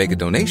takes to make a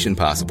donation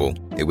possible,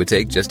 it would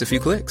take just a few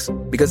clicks.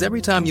 Because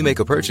every time you make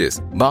a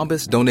purchase,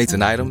 Bombas donates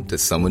an item to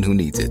someone who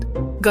needs it.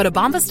 Go to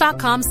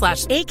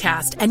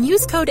bombas.com/ACAST and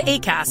use code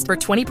ACAST for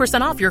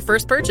 20% off your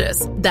first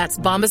purchase. That's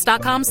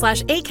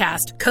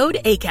bombas.com/ACAST, code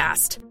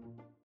ACAST.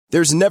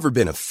 There's never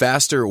been a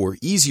faster or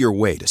easier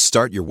way to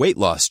start your weight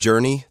loss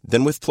journey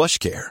than with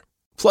PlushCare.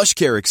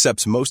 PlushCare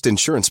accepts most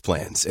insurance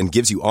plans and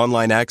gives you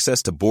online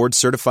access to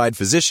board-certified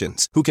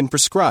physicians who can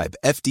prescribe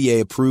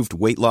FDA-approved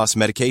weight loss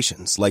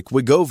medications like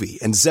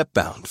Wegovy and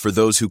Zepbound for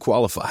those who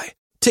qualify.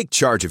 Take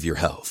charge of your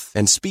health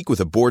and speak with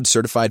a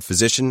board-certified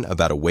physician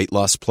about a weight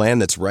loss plan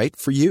that's right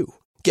for you.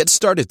 Get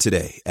started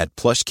today at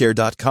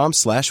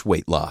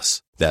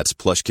plushcare.com/weight-loss. That's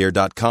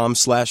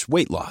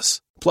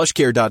plushcare.com/weight-loss.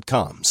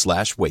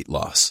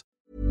 plushcare.com/weight-loss.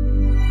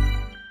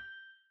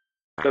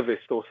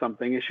 Or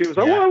something, and she was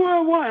like,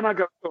 "What?" And I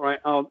go, "All right,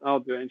 I'll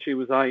do it." And she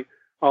was like,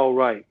 "Oh,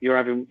 right, you're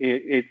having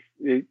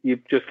you're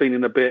just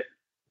feeling a bit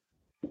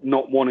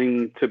not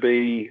wanting to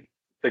be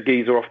the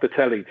geezer off the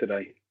telly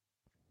today."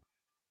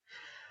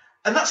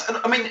 And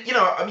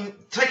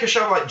take a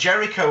show like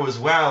Jericho as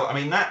well. I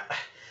mean, that,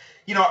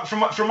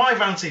 from my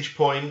vantage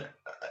point,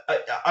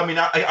 I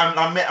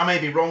may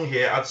be wrong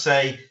here. I'd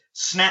say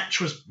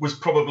Snatch was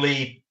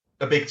probably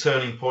a big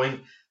turning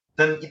point.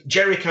 Then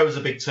Jericho's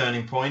a big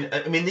turning point.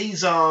 This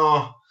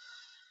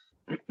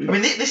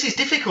is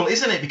difficult,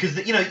 isn't it? Because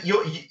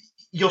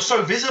you're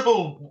so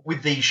visible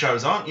with these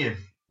shows, aren't you?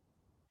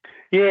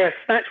 Yeah,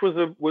 Snatch was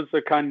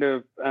a kind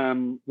of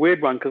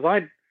weird one, because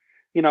I'd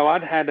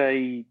had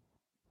a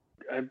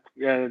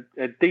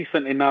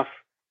decent enough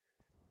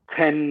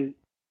 10,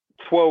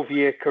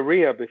 12-year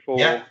career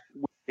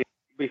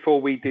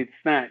before we did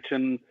Snatch.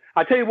 And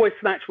I tell you why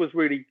Snatch was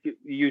really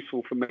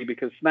useful for me,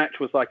 because Snatch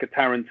was like a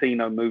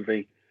Tarantino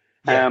movie.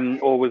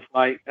 Or was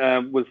like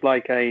a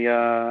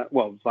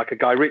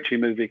Guy Ritchie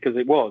movie, because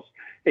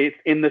it's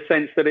in the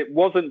sense that it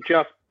wasn't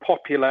just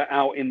popular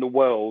out in the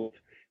world.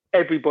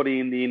 Everybody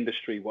in the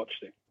industry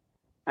watched it.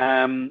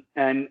 And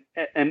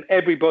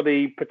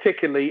everybody,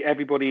 particularly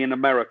everybody in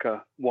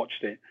America,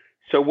 watched it.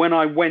 So when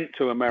I went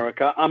to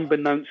America,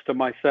 unbeknownst to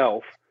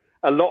myself,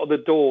 a lot of the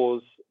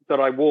doors that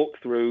I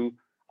walked through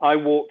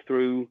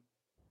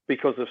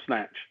because of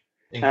Snatch.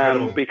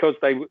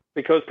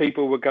 Because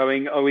people were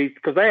going,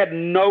 because they had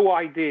no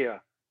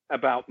idea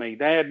about me.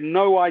 They had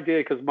no idea,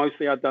 because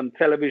mostly I'd done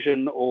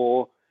television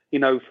or,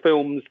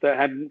 films that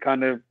hadn't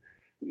kind of,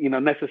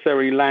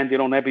 necessarily landed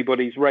on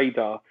everybody's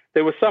radar.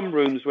 There were some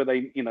rooms where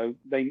they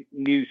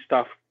knew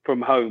stuff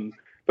from home,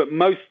 but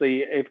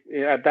mostly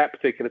at that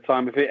particular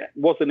time, if it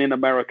wasn't in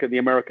America, the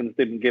Americans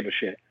didn't give a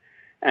shit.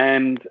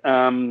 And,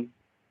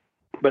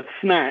 but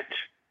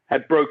Snatch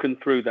had broken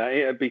through that.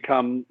 It had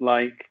become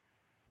like,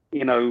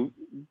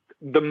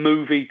 the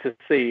movie to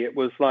see. It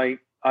was like,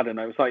 I don't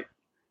know, it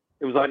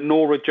was like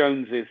Norah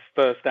Jones's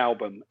first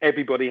album.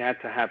 Everybody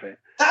had to have it.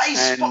 That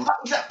is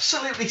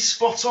absolutely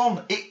spot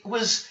on. It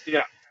was.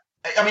 Yeah.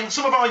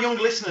 Some of our young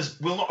listeners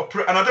will not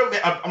appreciate, and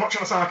I'm not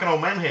trying to sound like an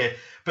old man here,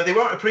 but they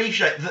won't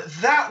appreciate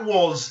that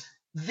was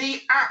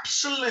the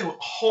absolute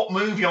hot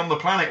movie on the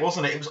planet,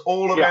 wasn't it? It was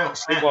all about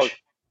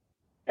Snatch.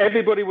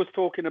 everybody was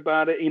talking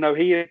about it.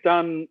 He had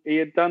done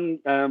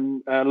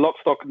Lock,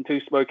 Stock and Two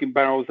Smoking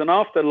Barrels, and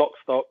after Lock,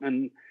 Stock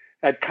and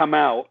had come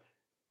out,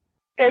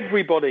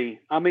 everybody,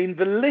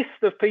 the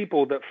list of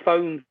people that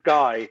phoned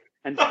Guy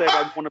and said,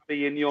 I want to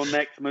be in your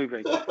next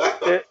movie.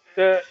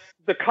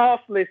 The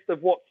cast list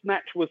of what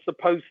Snatch was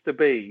supposed to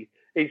be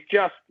is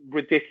just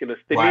ridiculous.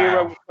 De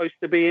Niro was supposed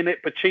to be in it.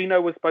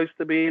 Pacino was supposed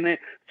to be in it.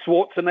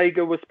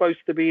 Schwarzenegger was supposed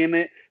to be in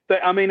it.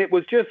 It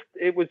was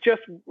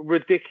just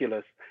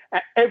ridiculous.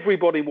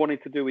 Everybody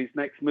wanted to do his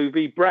next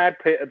movie. Brad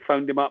Pitt had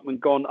phoned him up and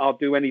gone, I'll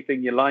do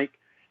anything you like.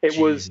 It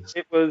was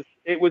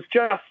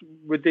just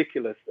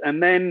ridiculous.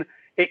 And then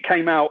it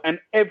came out, and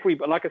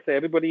like I say,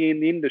 everybody in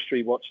the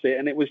industry watched it,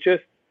 and it was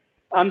just,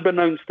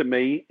 unbeknownst to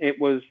me, it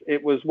was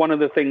one of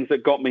the things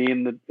that got me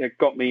in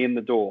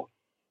the door.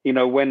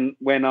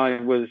 When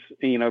I was,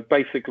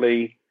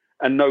 basically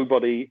a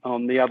nobody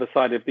on the other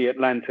side of the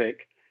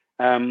Atlantic,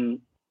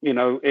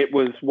 it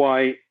was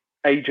why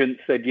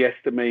agents said yes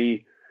to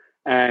me,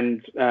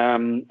 and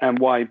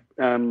why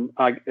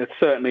I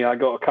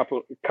got a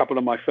couple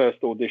of my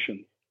first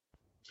auditions.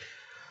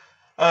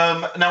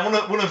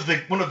 Now,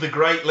 one of the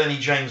great Lennie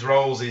James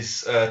roles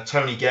is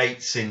Tony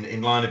Gates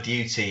in Line of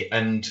Duty,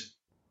 and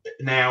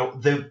now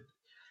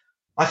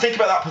I think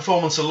about that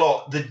performance a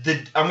lot. I'm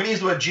going to use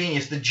the word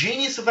genius. The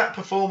genius of that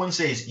performance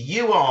is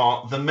you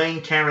are the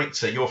main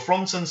character. You're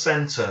front and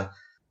center.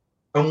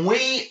 And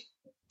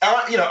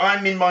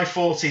I'm in my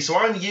 40s, so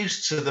I'm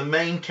used to the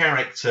main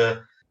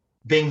character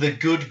being the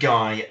good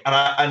guy.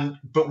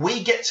 But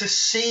we get to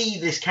see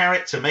this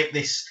character make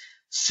this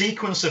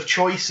sequence of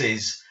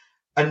choices.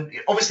 And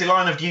obviously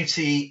Line of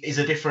Duty is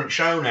a different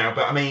show now.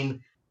 But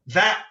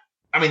that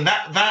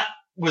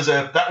was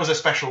a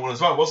special one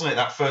as well, wasn't it?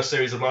 That first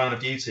series of Line of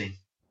Duty.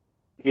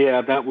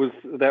 Yeah, that was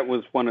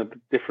one of the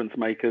difference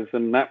makers,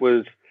 and that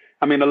was,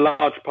 a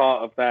large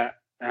part of that,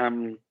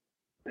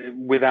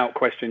 without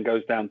question,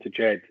 goes down to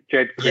Jed.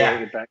 Jed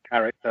created that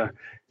character.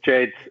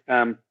 Jed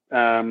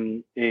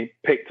he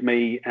picked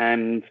me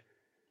and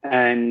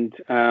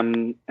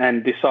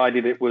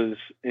decided it was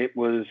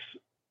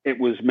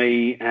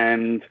me,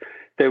 and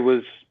there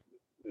was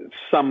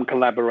some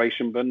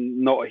collaboration, but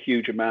not a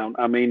huge amount.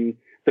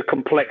 The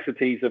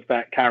complexities of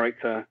that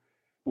character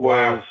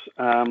was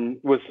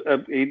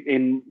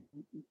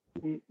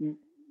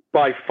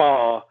by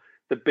far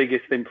the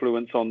biggest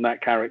influence on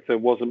that character.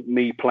 Wasn't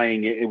me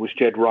playing it; it was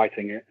Jed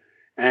writing it,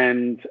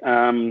 and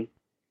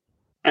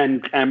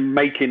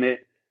making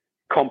it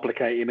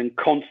complicated and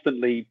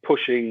constantly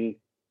pushing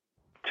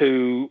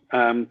to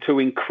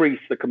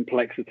increase the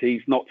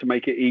complexities, not to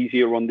make it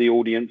easier on the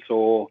audience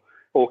or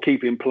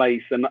keep in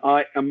place. And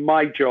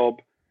my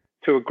job,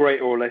 to a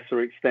greater or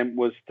lesser extent,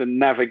 was to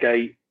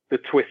navigate the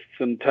twists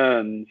and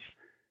turns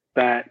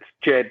that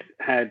Jed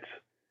had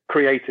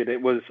created.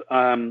 It was,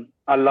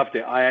 I loved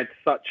it. I had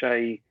such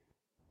a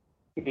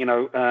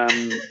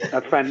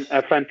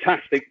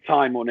fantastic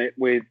time on it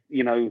with,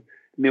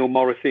 Neil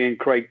Morrissey and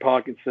Craig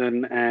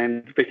Parkinson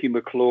and Vicky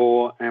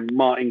McClure and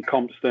Martin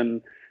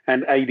Compston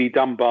and A.D.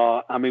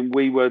 Dunbar.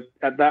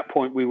 At that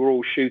point, we were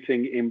all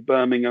shooting in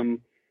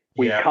Birmingham.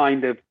 We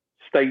kind of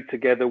stayed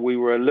together. We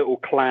were a little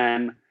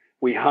clan.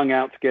 We hung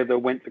out together,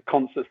 went to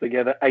concerts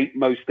together, ate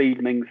most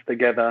evenings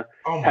together.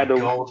 Oh my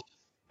God.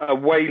 A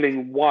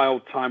wailing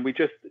wild time.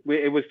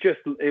 It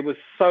was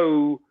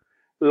so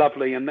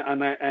lovely, and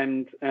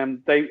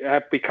they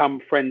have become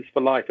friends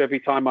for life. Every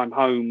time I'm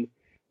home,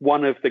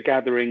 one of the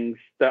gatherings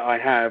that I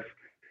have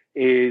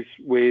is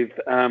with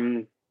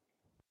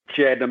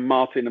Jed and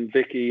Martin and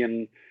Vicky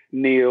and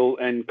Neil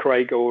and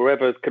Craig, or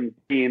whoever can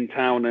be in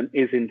town and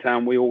is in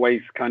town. We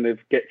always kind of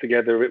get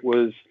together. It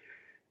was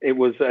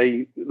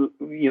a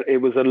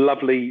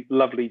lovely,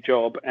 lovely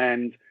job,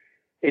 and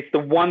it's the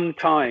one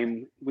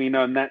time in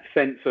that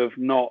sense of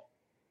not,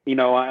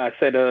 I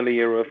said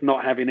earlier, of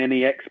not having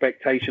any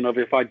expectation of,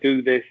 if I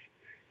do this,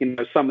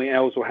 something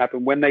else will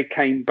happen. When they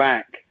came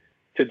back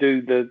to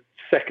do the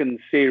second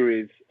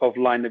series of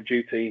Line of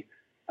Duty,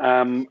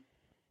 I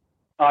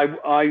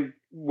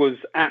was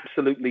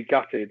absolutely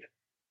gutted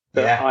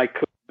that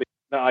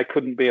I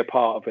couldn't be a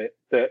part of it.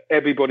 That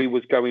everybody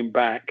was going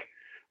back.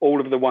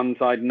 All of the ones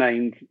I'd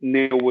named,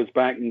 Neil was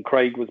back and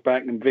Craig was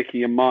back and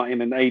Vicky and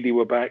Martin and Adi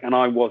were back, and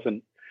I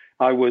wasn't.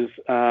 I was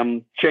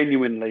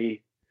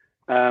genuinely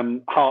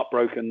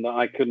heartbroken that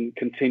I couldn't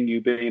continue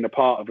being a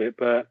part of it.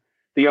 But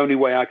the only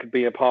way I could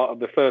be a part of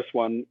the first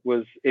one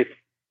was if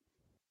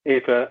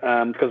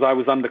because I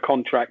was under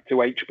contract to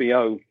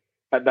HBO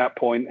at that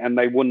point, and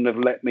they wouldn't have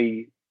let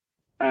me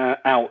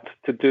out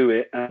to do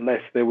it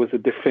unless there was a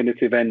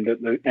definitive end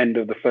at the end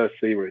of the first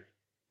series.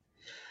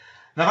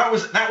 Now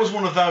that was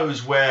one of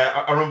those where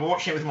I remember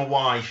watching it with my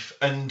wife,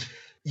 and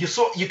you're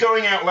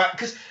going out loud,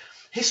 because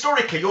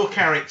historically your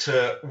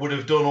character would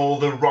have done all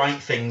the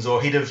right things, or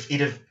he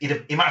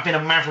might have been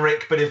a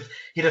maverick, but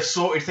he'd have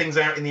sorted things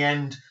out in the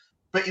end.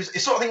 But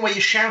it's sort of thing where you're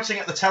shouting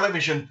at the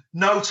television,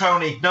 "No,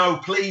 Tony, no,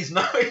 please,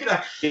 no."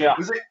 Yeah.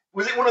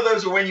 Was it one of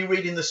those where when you're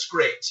reading the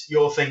script,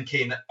 you're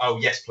thinking, "Oh,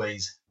 yes,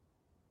 please"?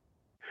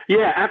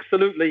 Yeah,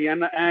 absolutely,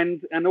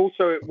 and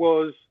also it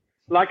was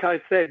like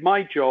I said,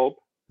 my job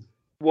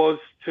was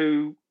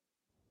to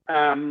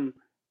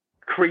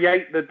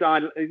create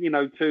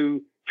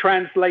to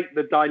translate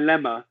the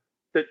dilemma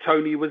that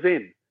Tony was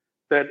in.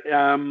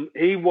 That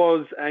he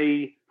was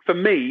for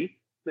me,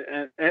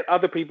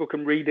 other people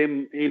can read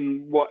him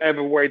in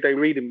whatever way they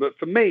read him, but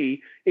for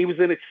me, he was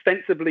an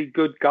ostensibly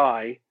good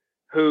guy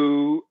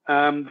who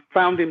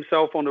found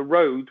himself on a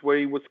road where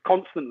he was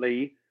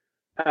constantly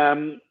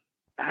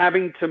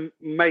having to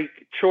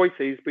make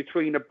choices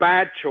between a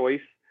bad choice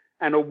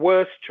and a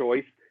worse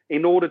choice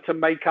in order to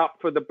make up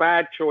for the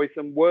bad choice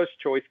and worse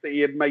choice that he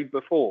had made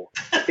before.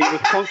 He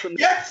was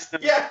constantly,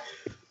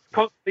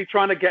 constantly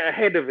trying to get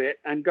ahead of it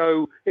and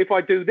go, if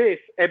I do this,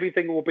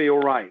 everything will be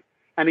all right.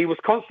 And he was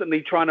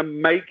constantly trying to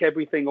make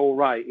everything all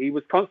right. He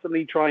was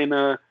constantly trying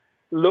to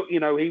look, he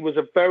was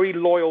a very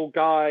loyal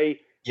guy.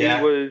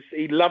 Yeah.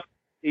 He loved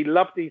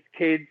his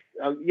kids.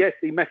 Yes,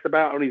 he messed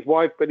about on his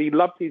wife, but he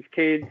loved his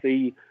kids.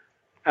 He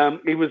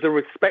was a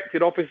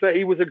respected officer.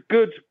 He was a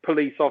good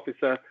police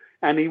officer,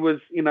 and he was,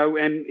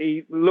 and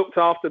he looked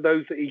after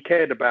those that he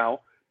cared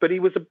about. But he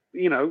was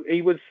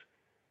he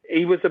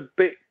was a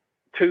bit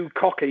too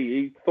cocky.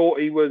 He thought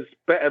he was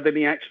better than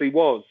he actually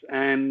was,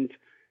 and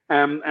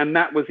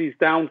that was his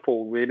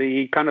downfall. Really,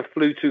 he kind of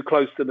flew too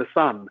close to the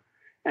sun,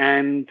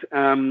 and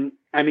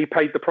he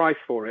paid the price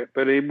for it.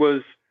 But he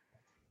was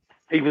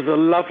a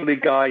lovely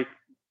guy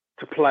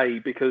to play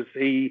because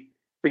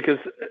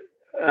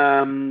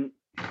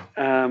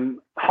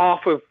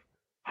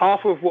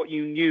half of what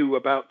you knew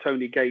about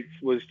Tony Gates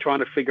was trying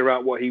to figure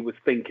out what he was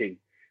thinking,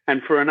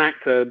 and for an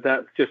actor,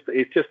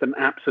 it's just an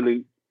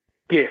absolute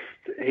gift.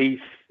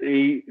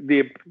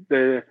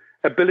 The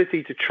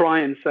ability to try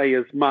and say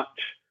as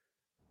much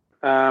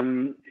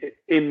in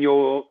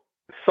your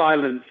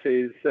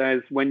silences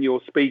as when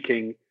you're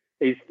speaking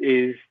is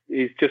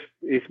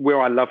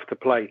where I love to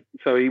play.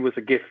 So he was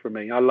a gift for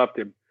me. I loved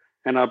him,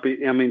 and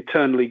I'm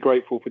eternally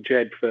grateful for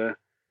Jed for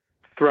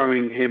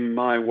throwing him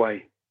my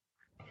way.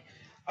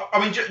 I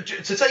mean,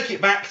 to take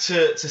it back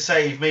to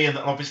Save Me, and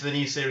obviously the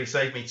new series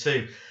Save Me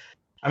Too.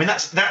 I mean,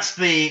 that's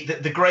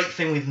the great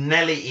thing with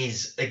Nellie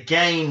is,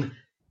 again,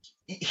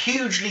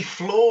 hugely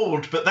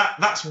flawed, but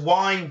that's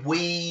why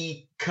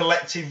we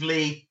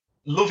collectively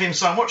love him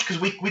so much,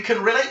 because we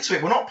can relate to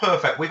it. We're not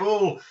perfect. We've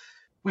all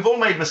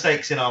made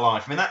mistakes in our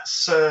life. I mean,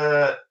 that's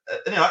a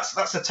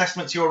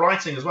testament to your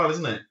writing as well,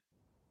 isn't it?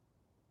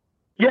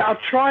 Yeah, I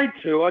tried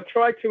to.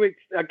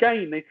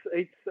 Again,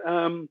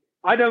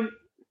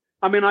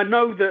 I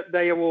know that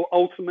they will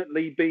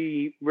ultimately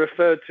be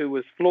referred to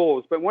as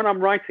flaws, but when I'm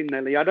writing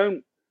Nellie, I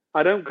don't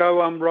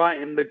go, I'm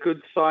writing the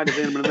good side of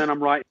him and then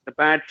I'm writing the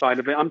bad side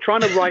of it. I'm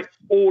trying to write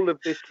all of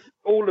this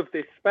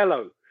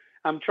fellow.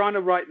 I'm trying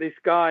to write this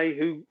guy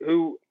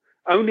who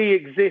only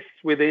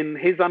exists within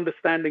his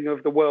understanding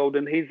of the world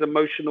and his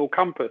emotional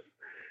compass,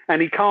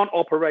 and he can't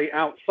operate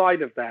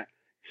outside of that.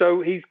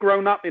 So he's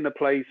grown up in a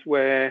place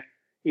where,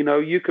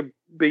 you could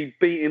be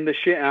beating the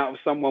shit out of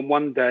someone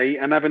one day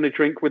and having a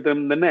drink with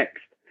them the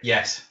next.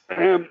 Yes.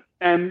 And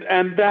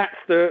that's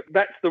the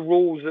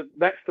rules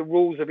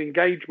of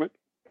engagement.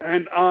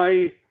 And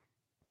also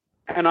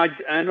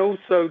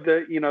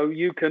that,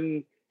 you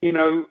can,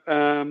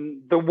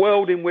 the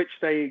world in which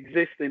they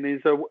exist in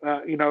is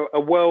a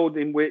world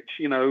in which,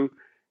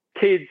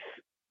 kids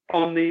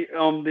on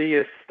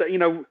the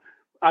estate,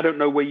 I don't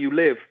know where you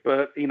live,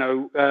 but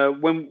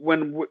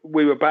when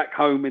we were back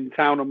home in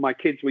town and my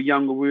kids were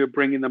younger, we were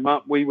bringing them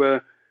up. We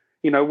were,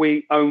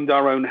 we owned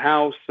our own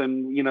house,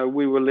 and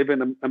we were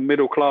living a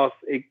middle class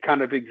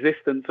kind of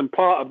existence. And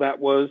part of that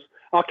was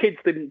our kids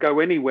didn't go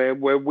anywhere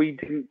where we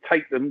didn't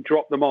take them,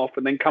 drop them off,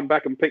 and then come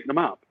back and pick them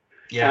up.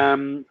 Yeah.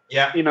 And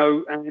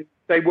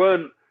they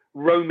weren't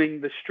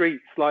roaming the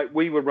streets like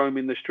we were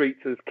roaming the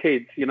streets as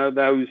kids.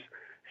 Those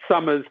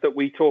summers that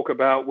we talk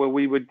about where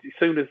we would, as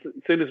soon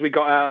as we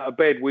got out of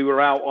bed, we were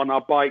out on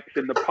our bikes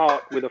in the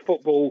park with a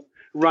football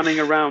running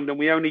around, and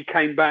we only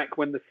came back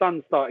when the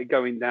sun started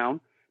going down.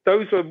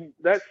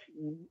 That's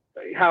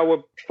how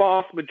a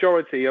vast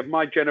majority of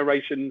my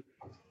generation,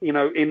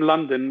 in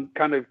London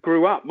kind of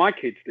grew up. My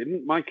kids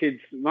didn't. My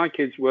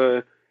kids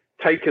were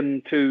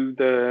taken to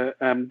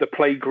the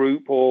play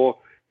group, or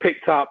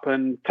picked up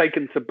and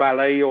taken to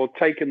ballet, or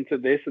taken to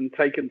this and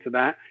taken to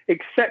that,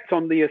 except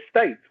on the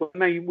estates.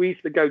 When we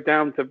used to go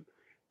down to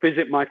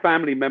visit my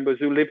family members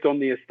who lived on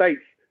the estates,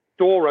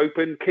 door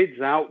open,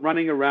 kids out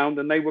running around,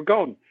 and they were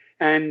gone.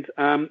 And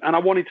I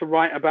wanted to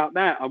write about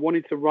that. I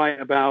wanted to write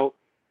about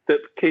that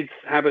kids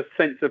have a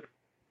sense of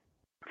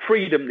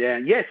freedom there.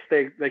 Yes,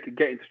 they could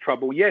get into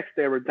trouble. Yes,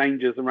 there are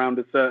dangers around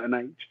a certain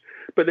age,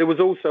 but there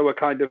was also a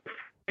kind of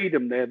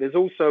freedom there. There's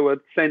also a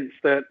sense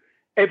that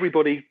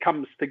everybody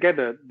comes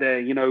together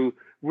there.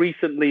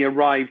 Recently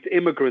arrived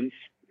immigrants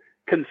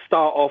can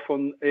start off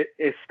on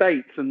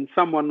estates, and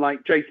someone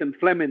like Jason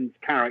Fleming's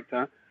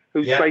character,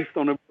 who's based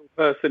on a real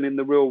person in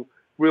the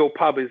real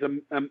pub, is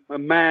a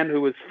man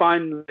who has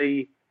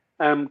finally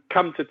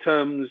come to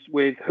terms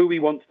with who he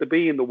wants to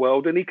be in the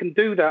world, and he can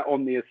do that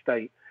on the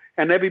estate.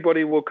 And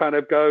everybody will kind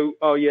of go,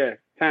 oh yeah,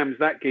 Tam's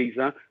that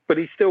geezer, but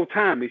he's still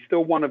Tam. He's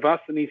still one of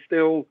us, and he's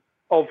still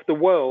of the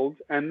world.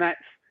 And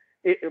that's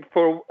it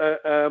for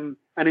an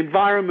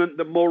environment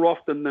that more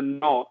often than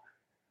not,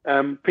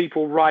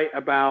 people write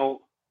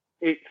about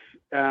its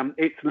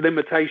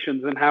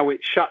limitations and how it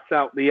shuts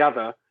out the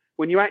other.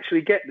 When you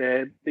actually get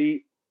there,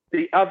 the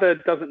other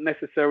doesn't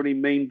necessarily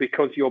mean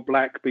because you're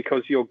black,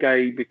 because you're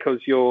gay, because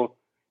you're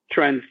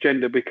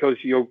transgender, because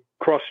you're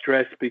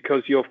cross-dressed,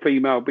 because you're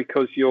female,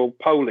 because you're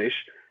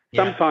Polish.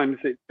 Yeah. Sometimes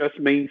it just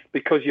means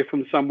because you're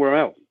from somewhere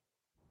else.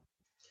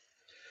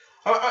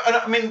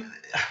 I mean,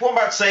 what I'm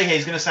about to say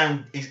here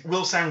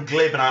will sound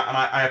glib, and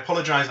I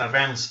apologise in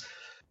advance.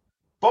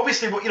 But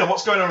obviously,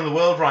 what's going on in the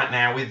world right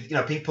now with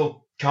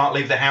people can't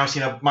leave the house.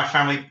 My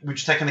family, we're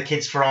just taking the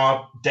kids for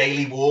our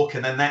daily walk,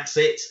 and then that's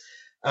it.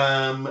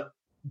 But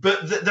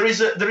there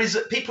is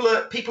people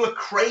are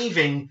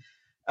craving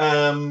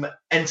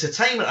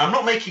entertainment. I'm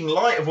not making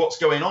light of what's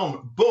going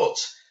on,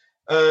 but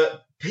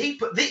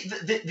people,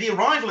 the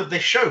arrival of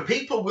this show,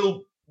 people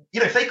will,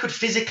 if they could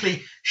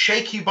physically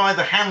shake you by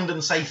the hand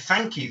and say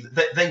thank you,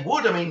 they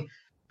would. I mean,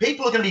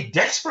 people are going to be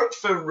desperate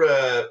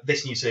for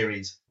this new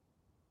series.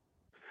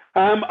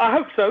 I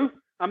hope so.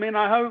 I mean,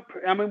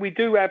 we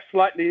do have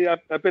slightly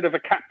a bit of a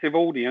captive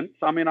audience.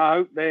 I mean, I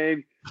hope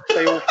they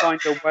all find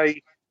a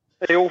way.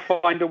 They all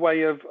find a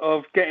way of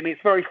getting.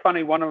 It's very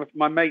funny. One of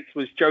my mates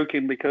was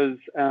joking because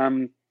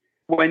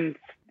when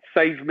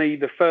Save Me,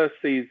 the first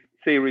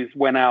series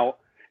went out,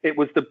 it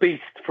was the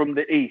Beast from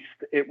the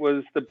East. It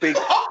was the big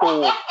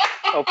storm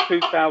of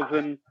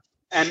 2018,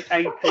 and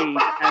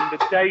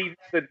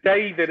the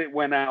day that it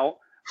went out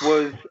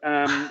was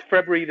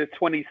February the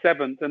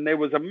 27th, and there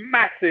was a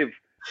massive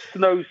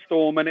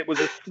snowstorm, and it was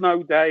a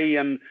snow day,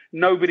 and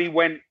nobody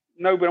went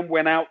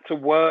out to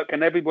work,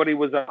 and everybody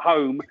was at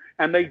home,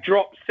 and they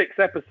dropped 6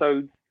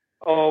 episodes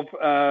of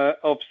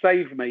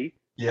Save Me,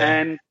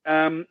 and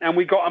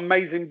we got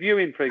amazing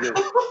viewing figures,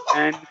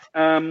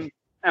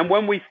 and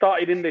when we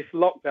started in this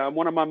lockdown,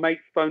 one of my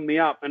mates phoned me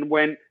up and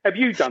went, "Have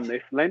you done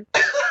this, Len?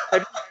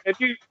 Have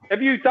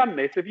you done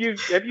this? Have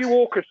you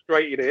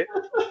orchestrated it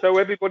so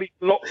everybody's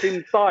locked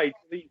inside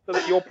so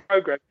that your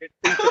program gets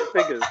decent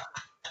figures?"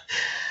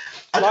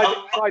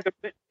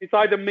 It's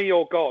either me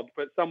or God,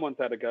 but someone's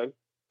had a go.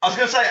 I was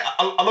going to say,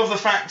 I love the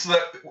fact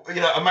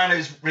that a man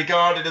who's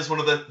regarded as one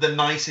of the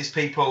nicest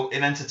people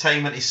in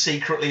entertainment is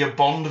secretly a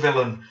Bond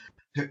villain.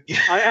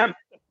 I am.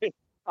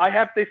 I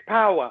have this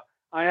power.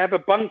 I have a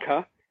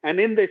bunker, and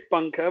in this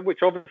bunker,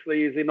 which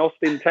obviously is in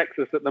Austin,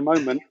 Texas at the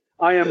moment,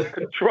 I am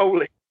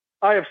controlling.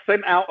 I have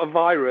sent out a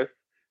virus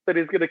that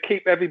is going to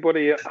keep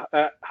everybody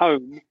at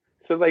home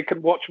so they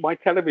can watch my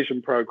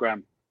television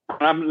program.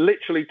 And I'm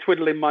literally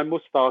twiddling my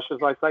mustache as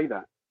I say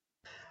that.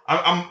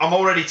 I'm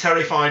already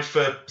terrified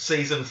for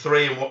season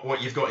 3 and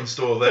what you've got in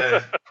store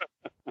there.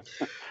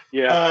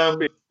 Yeah,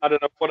 I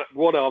don't know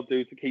what I'll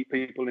do to keep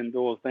people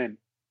indoors then.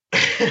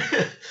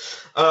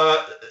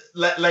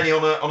 Lennie,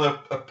 on a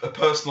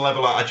personal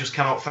level, I just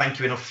cannot thank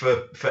you enough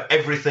for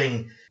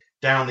everything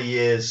down the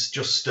years.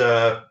 Just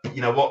what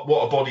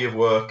a body of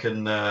work,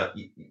 and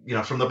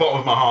from the bottom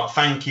of my heart,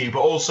 thank you.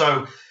 But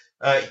also,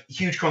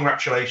 huge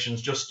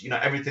congratulations. Just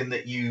everything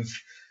that you've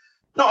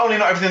not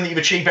everything that you've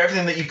achieved, but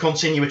everything that you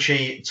continue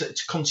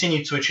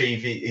to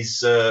achieve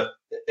is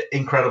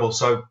incredible.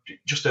 So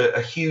just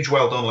a huge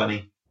well done,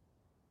 Lennie.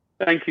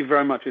 Thank you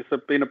very much. It's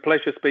been a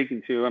pleasure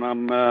speaking to you,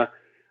 and I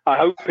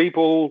hope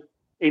people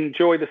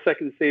enjoy the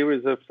second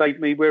series of Save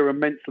Me. We're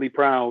immensely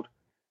proud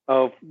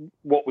of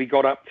what we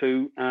got up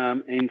to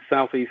in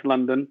Southeast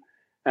London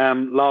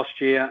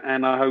last year,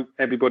 and I hope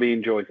everybody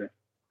enjoys it.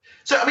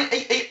 So, I mean,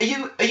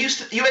 are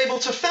you able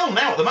to film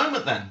now at the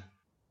moment then?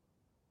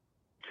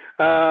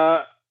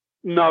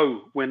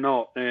 No, we're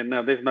not.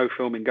 No, there's no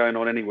filming going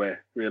on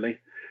anywhere, really.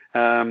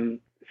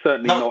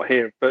 Certainly not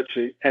here.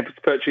 Virtually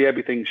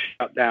everything's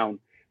shut down.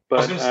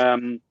 But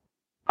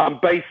I'm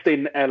based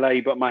in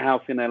LA, but my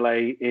house in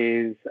LA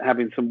is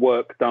having some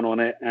work done on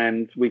it,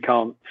 and we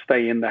can't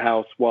stay in the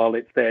house while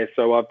it's there.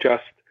 So I've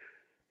just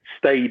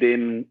stayed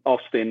in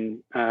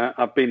Austin.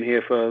 I've been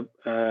here for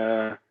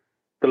the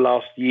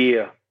last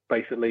year,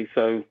 basically.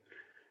 So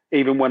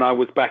even when I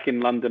was back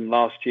in London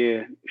last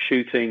year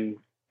shooting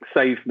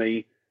Save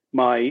Me,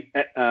 my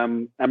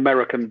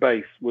American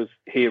base was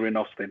here in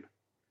Austin.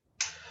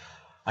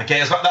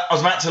 Okay, I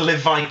was about to live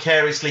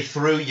vicariously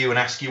through you and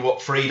ask you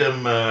what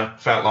freedom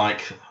felt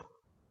like.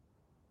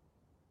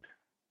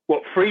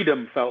 What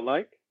freedom felt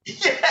like?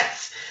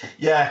 Yes,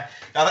 yeah.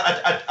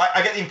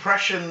 I get the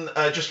impression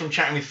just from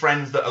chatting with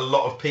friends that a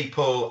lot of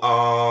people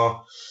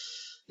are,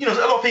 a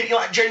lot of people,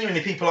 genuinely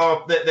people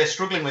are, they're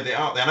struggling with it,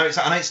 aren't they? I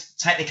know it's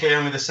technically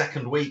only the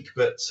second week,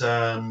 but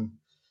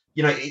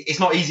it's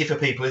not easy for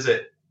people, is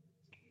it?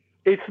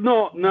 It's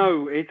not.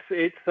 No, it's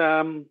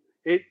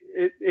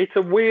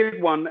a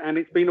weird one, and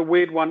it's been a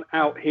weird one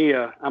out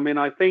here. I mean,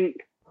 I think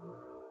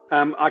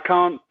I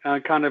can't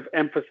kind of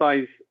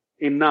emphasize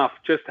enough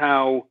just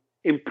how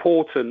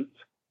important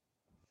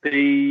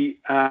the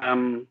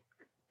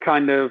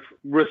kind of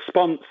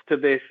response to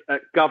this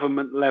at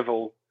government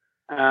level,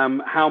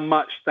 how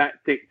much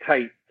that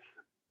dictates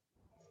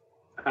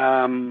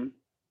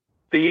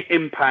the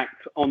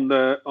impact on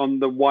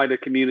the wider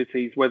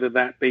communities, whether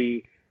that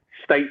be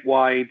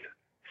statewide,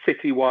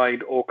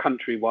 citywide, or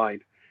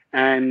countrywide.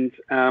 And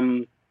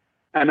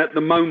at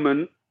the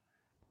moment,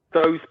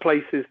 those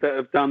places that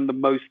have done the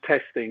most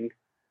testing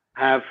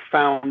have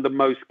found the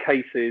most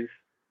cases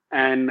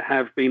and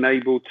have been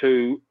able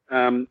to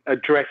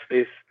address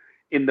this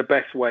in the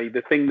best way.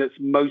 The thing that's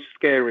most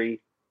scary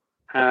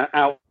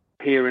out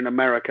here in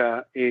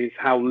America is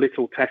how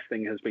little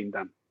testing has been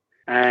done.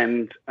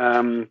 And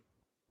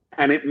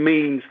it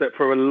means that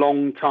for a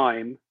long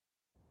time,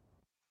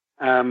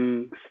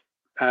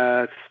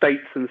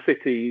 states and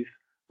cities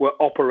were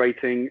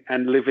operating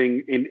and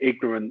living in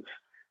ignorance,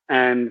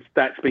 and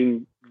that's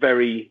been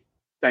very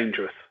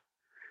dangerous.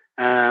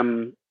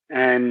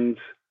 And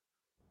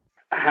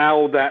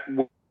how that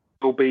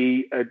will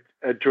be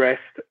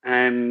addressed,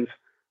 and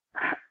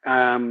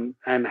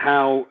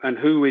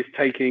who is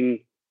taking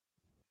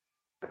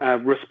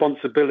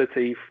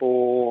responsibility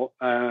for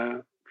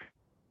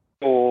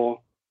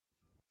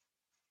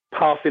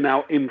passing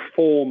out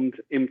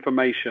informed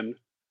information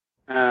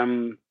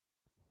and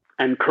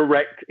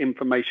correct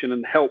information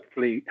and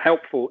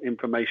helpful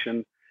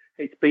information.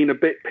 It's been a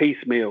bit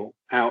piecemeal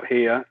out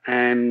here,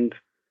 and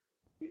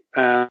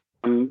thank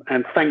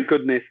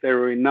goodness there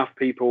are enough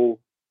people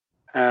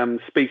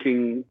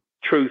speaking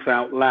truth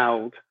out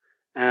loud,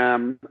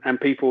 and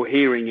people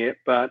hearing it,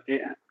 but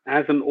it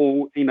hasn't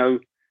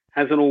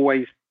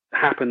always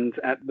happened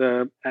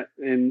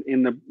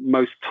in the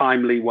most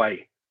timely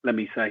way, let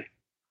me say.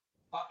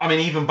 I mean,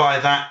 even by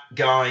that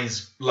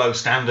guy's low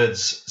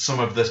standards, some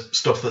of the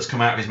stuff that's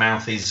come out of his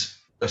mouth is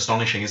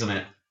astonishing, isn't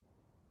it?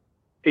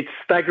 It's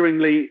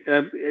staggeringly,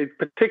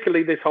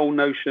 particularly this whole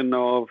notion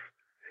of,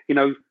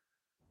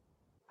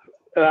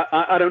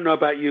 I don't know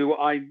about you.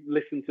 I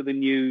listen to the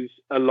news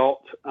a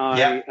lot.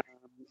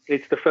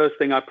 It's the first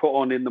thing I put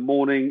on in the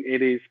morning.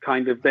 It is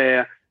kind of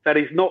there. That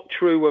is not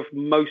true of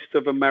most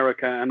of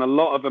America, and a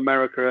lot of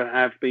America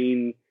have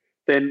been.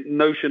 Their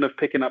notion of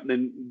picking up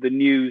the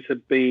news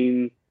have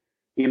been,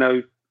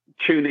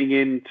 tuning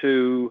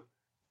into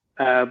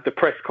the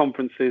press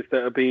conferences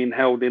that are being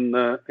held in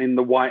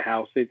the White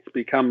House. It's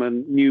become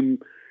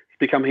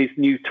his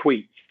new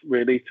tweets,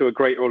 really, to a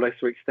greater or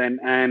lesser extent,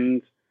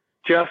 and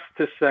just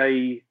to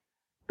say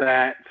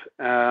that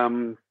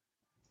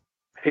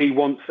he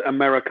wants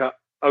America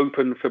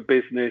open for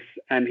business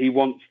and he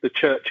wants the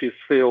churches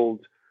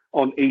filled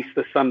on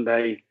Easter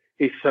Sunday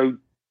is so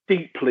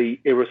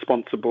deeply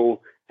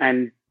irresponsible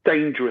and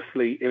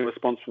dangerously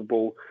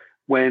irresponsible,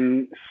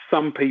 when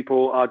some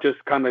people are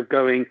just kind of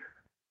going,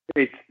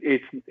 it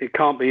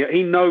can't be.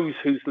 He knows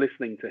who's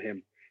listening to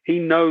him. He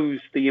knows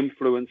the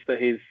influence that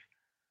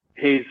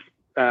his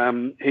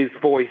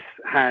voice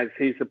has,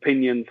 his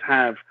opinions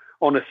have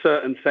on a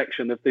certain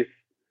section of this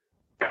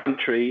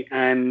country,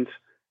 and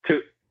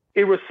to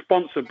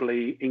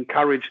irresponsibly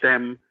encourage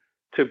them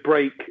to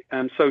break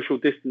social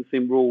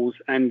distancing rules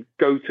and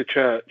go to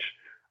church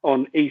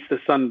on Easter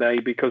Sunday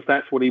because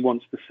that's what he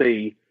wants to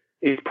see,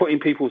 is putting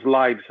people's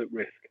lives at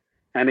risk.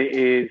 And it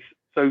is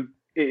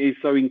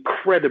so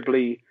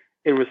incredibly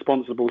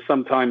irresponsible.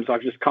 Sometimes I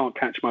just can't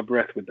catch my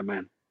breath with the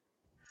man.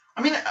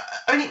 I mean,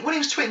 when he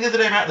was tweeting the other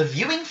day about the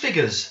viewing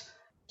figures,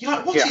 you're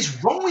like, what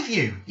is wrong with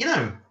you?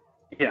 Yeah.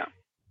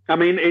 I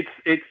mean,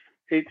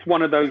 it's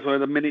one of those where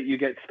the minute you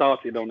get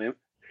started on it,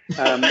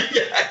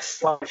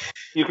 yes,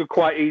 you could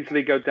quite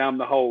easily go down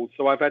the hole.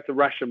 So I've had to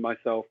ration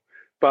myself.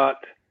 But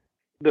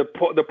the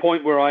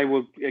point where I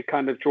will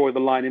kind of draw the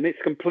line, and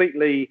it's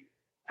completely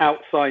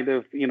outside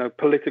of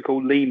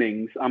political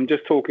leanings. I'm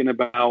just talking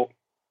about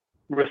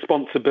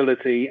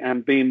responsibility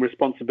and being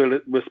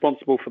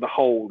responsible for the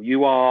whole.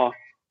 You are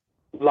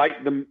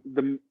like the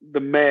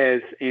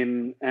mayors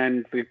and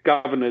the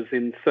governors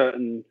in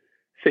certain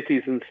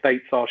cities and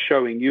states are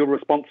showing. You're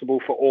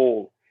responsible for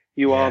all.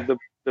 You are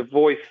the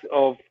voice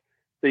of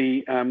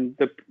the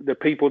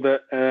people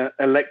that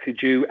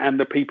elected you and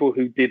the people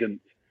who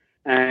didn't,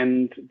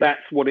 and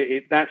that's what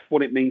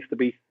it means to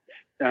be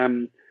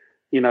to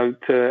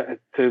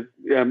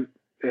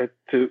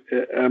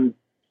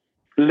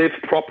live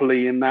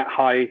properly in that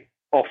high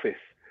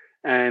office,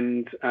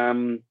 and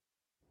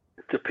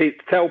to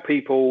tell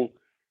people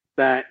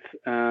that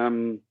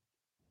to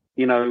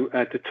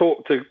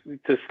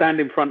stand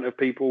in front of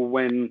people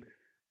when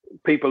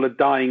people are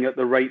dying at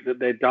the rate that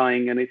they're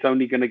dying, and it's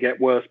only going to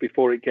get worse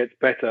before it gets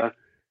better.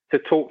 To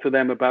talk to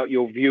them about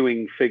your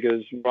viewing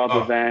figures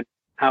rather than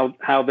how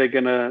they're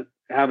going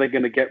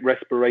to get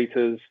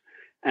respirators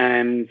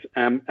and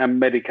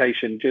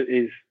medication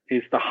is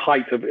the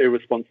height of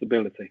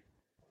irresponsibility.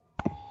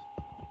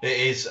 It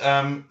is.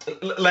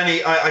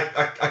 Lennie,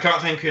 I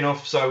can't thank you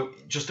enough. So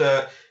just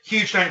a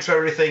huge thanks for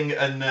everything,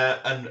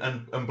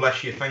 and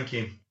bless you. Thank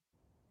you.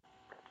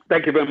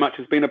 Thank you very much.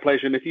 It's been a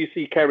pleasure. And if you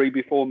see Kerry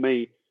before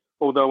me,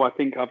 although I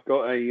think I've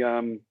got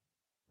a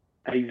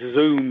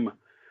Zoom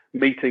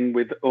meeting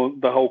with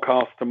the whole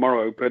cast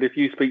tomorrow, but if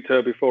you speak to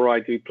her before I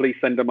do, please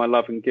send her my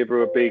love and give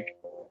her a big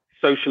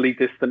socially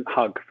distant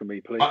hug for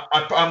me, please.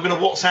 I'm going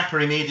to WhatsApp her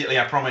immediately,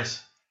 I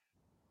promise.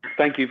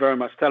 Thank you very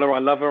much. Tell her I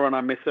love her and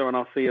I miss her, and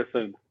I'll see her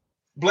soon.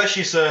 Bless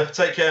you, sir.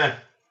 Take care.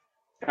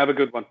 Have a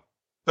good one.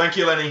 Thank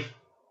you, Lennie.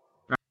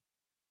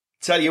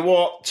 Tell you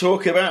what,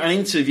 talk about an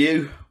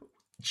interview.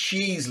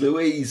 Jeez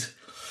Louise.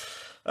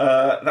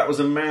 That was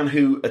a man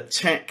who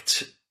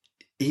attacked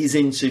his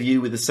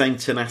interview with the same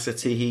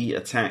tenacity he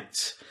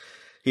attacks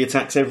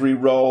every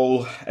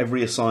role,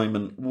 every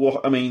assignment.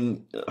 What I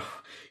mean,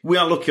 we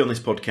are lucky on this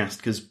podcast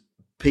because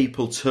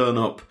people turn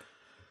up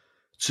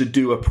to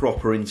do a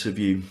proper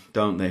interview,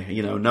 don't they?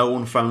 You know, no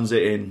one phones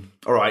it in.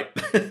 All right.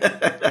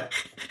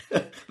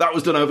 That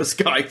was done over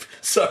Skype,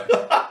 so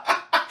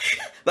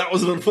that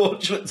was an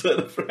unfortunate turn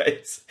of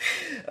phrase.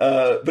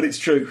 But it's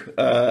true.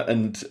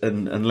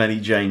 And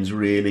Lennie James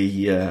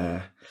really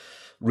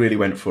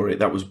went for it.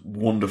 That was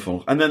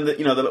wonderful. And then the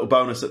little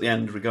bonus at the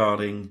end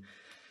regarding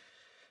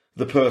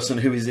the person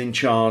who is in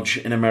charge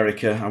in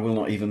America. I will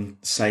not even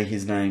say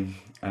his name.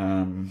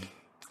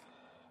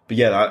 But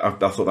yeah, I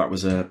thought that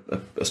was a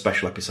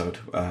special episode.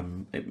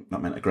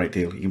 That meant a great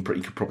deal. You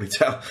could probably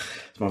tell.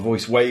 My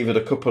voice wavered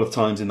a couple of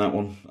times in that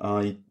one.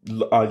 I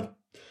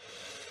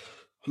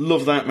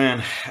love that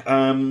man.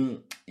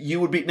 You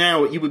would be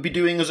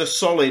doing us a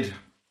solid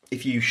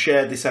if you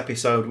shared this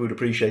episode. We would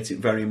appreciate it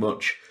very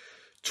much.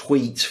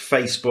 Tweet,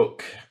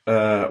 Facebook,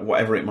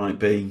 whatever it might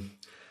be.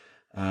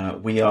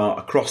 We are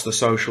across the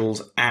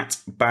socials at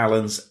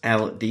Balance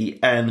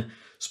LDN.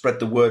 Spread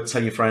the word.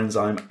 Tell your friends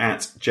I'm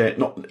at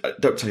don't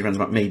tell your friends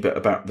about me, but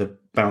about the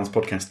Balance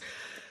podcast.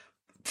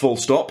 Full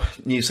stop.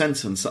 New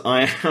sentence.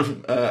 I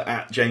am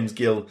at James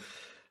Gill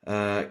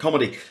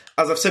Comedy.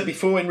 As I've said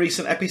before in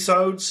recent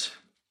episodes,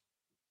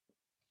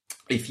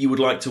 if you would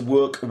like to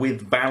work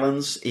with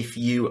Balance, if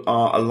you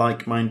are a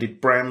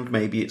like-minded brand,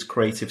 maybe it's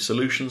creative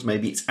solutions,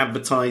 maybe it's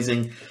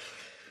advertising,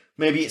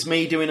 maybe it's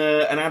me doing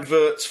an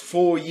advert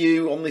for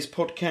you on this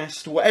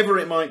podcast, whatever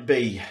it might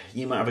be,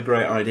 you might have a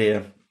great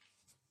idea.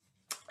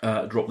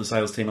 Drop the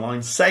sales team a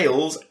line.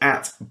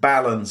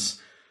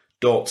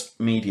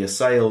 sales@balance.media.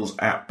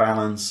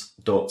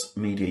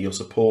 sales@balance.media. Your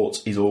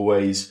support is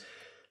always,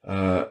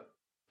 we're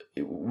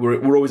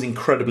always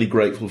incredibly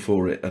grateful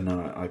for it, and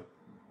I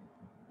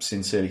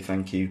sincerely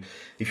thank you.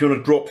 If you want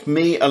to drop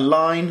me a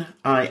line,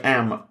 I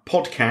am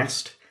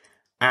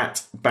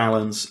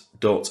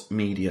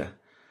podcast@balance.media.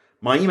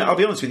 My email, I'll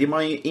be honest with you,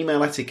 my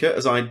email etiquette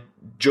as I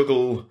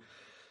juggle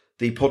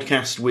the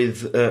podcast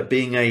with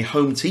being a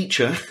home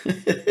teacher.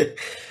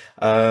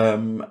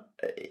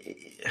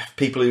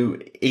 People who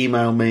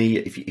email me,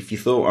 if you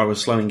thought I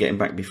was slow in getting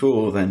back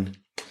before, then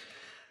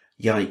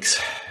yikes.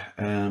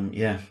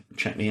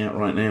 Check me out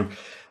right now.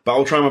 But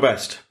I'll try my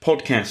best.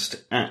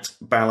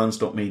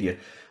 Podcast@balance.media.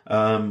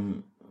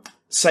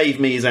 Save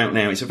Me is out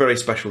now. It's a very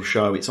special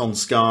show. It's on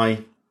Sky.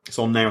 It's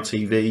on Now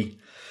TV.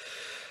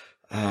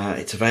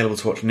 It's available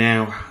to watch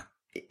now.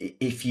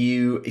 If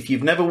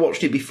you've never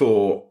watched it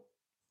before,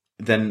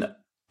 then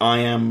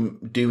I'm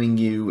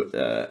providing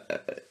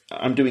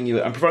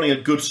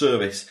a good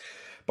service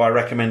by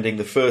recommending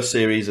the first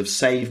series of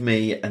Save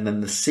Me and then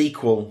the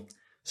sequel,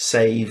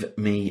 Save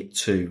Me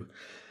 2.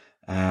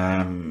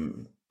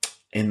 In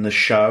the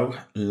show,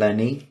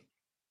 Lennie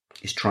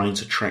is trying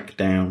to track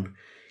down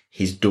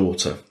his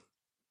daughter.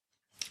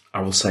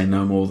 I will say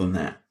no more than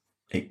that.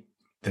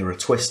 There are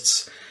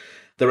twists,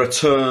 there are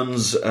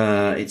turns,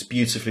 it's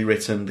beautifully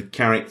written, the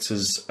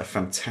characters are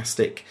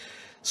fantastic.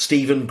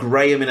 Stephen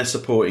Graham in a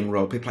supporting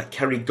role. People like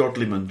Kerry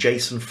Godliman,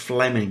 Jason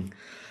Fleming,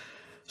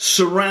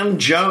 Saran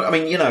Jones.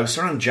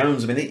 Saran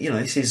Jones.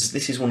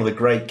 This is one of the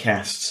great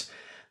casts,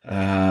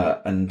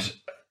 and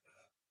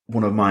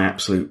one of my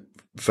absolute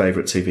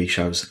favourite TV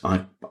shows.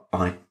 I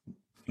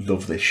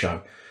love this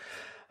show.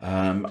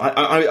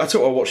 I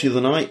took what I watched the other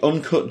night,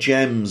 Uncut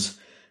Gems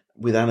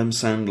with Adam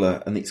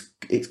Sandler, and it's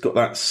got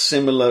that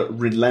similar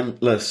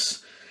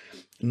relentless,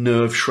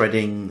 nerve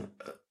shredding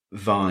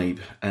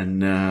vibe,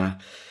 and.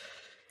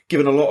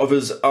 Given a lot of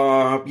us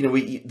are,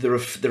 there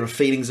are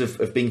feelings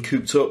of being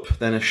cooped up,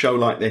 then a show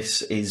like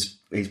this is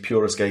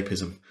pure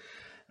escapism.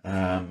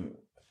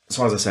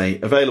 So as I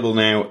say, available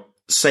now.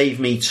 Save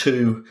Me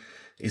 2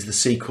 is the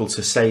sequel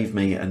to Save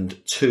Me,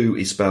 and 2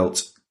 is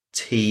spelt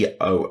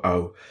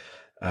TOO.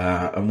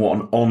 And what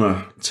an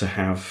honour to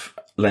have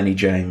Lennie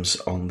James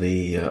on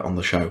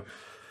the show.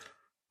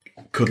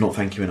 Could not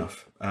thank you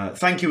enough.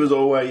 Thank you as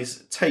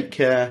always. Take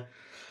care.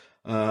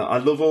 I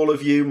love all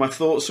of you. My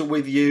thoughts are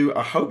with you.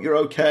 I hope you're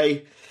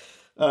okay.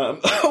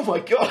 Oh my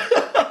God.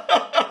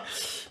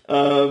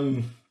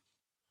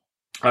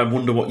 I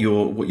wonder what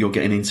you're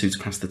getting into to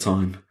pass the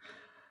time.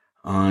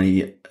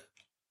 I'm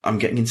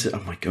getting into.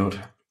 Oh my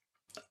God.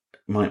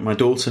 My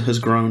daughter has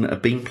grown a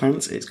bean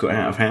plant. It's got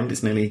out of hand. It's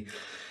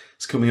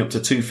coming up to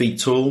 2 feet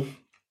tall.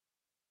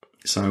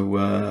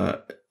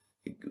 So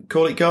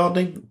call it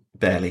gardening?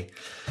 Barely.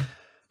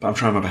 But I'm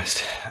trying my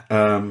best.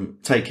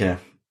 Take care.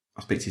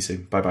 I'll speak to you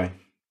soon. Bye-bye.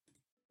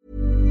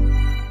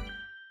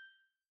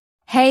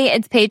 Hey,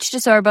 it's Paige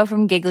DeSorbo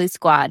from Giggly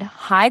Squad.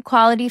 High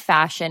quality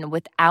fashion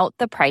without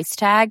the price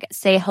tag.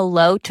 Say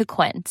hello to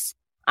Quince.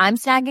 I'm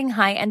snagging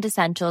high-end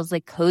essentials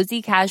like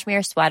cozy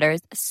cashmere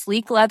sweaters,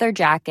 sleek leather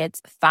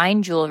jackets,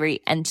 fine jewelry,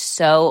 and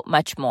so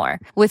much more.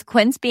 With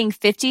Quince being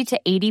 50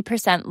 to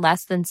 80%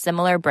 less than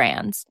similar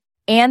brands.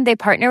 And they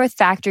partner with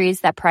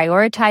factories that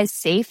prioritize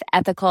safe,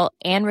 ethical,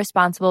 and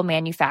responsible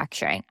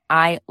manufacturing.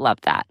 I love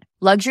that.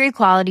 Luxury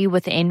quality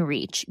within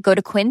reach. Go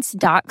to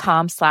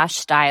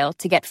quince.com/style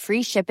to get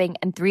free shipping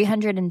and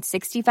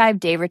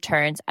 365-day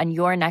returns on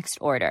your next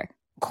order.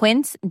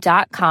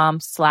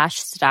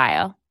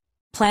 Quince.com/style.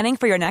 Planning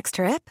for your next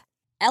trip?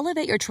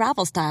 Elevate your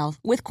travel style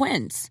with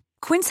Quince.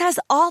 Quince has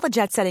all the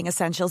jet-setting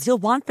essentials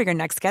you'll want for your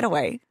next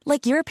getaway,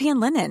 like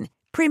European linen,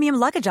 premium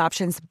luggage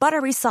options,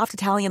 buttery soft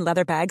Italian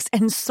leather bags,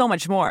 and so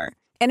much more.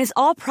 And is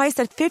all priced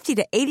at 50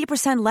 to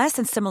 80% less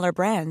than similar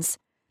brands.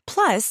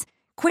 Plus,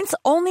 Quince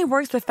only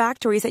works with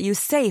factories that use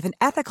safe and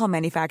ethical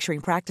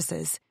manufacturing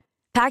practices.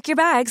 Pack your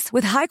bags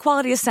with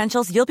high-quality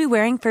essentials you'll be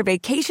wearing for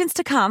vacations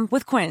to come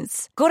with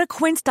Quince. Go to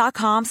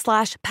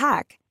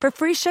quince.com/pack for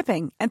free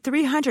shipping and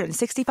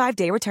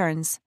 365-day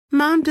returns.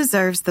 Mom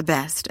deserves the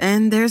best,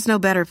 and there's no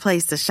better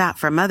place to shop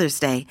for Mother's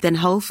Day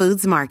than Whole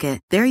Foods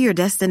Market. They're your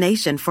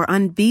destination for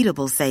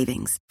unbeatable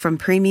savings, from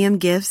premium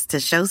gifts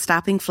to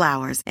show-stopping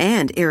flowers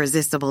and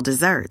irresistible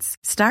desserts.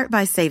 Start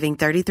by saving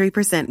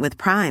 33% with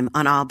Prime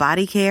on all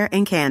body care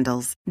and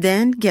candles.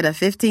 Then get a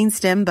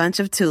 15-stem bunch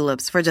of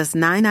tulips for just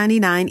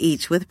 $9.99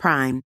 each with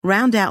Prime.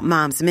 Round out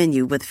Mom's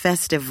menu with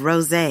festive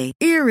rosé,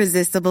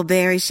 irresistible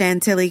berry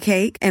chantilly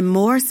cake, and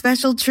more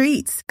special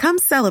treats. Come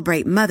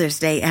celebrate Mother's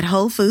Day at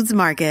Whole Foods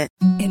Market.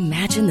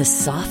 Imagine the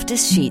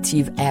softest sheets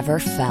you've ever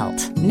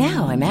felt.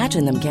 Now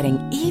imagine them getting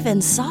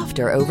even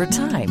softer over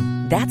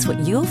time. That's what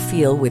you'll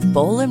feel with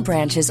Boll &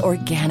 Branch's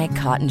organic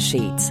cotton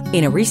sheets.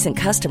 In a recent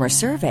customer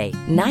survey,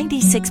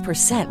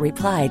 96%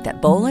 replied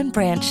that Boll &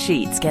 Branch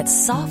sheets get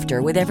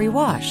softer with every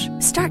wash.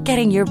 Start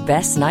getting your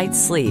best night's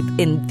sleep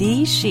in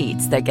these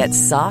sheets that get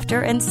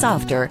softer and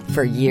softer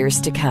for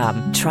years to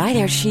come. Try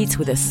their sheets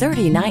with a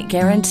 30-night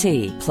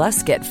guarantee.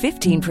 Plus, get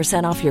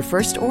 15% off your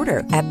first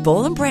order at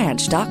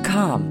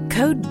bollandbranch.com.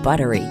 Code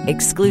BUTTERY.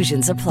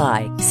 Exclusions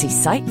apply. See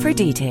site for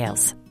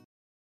details.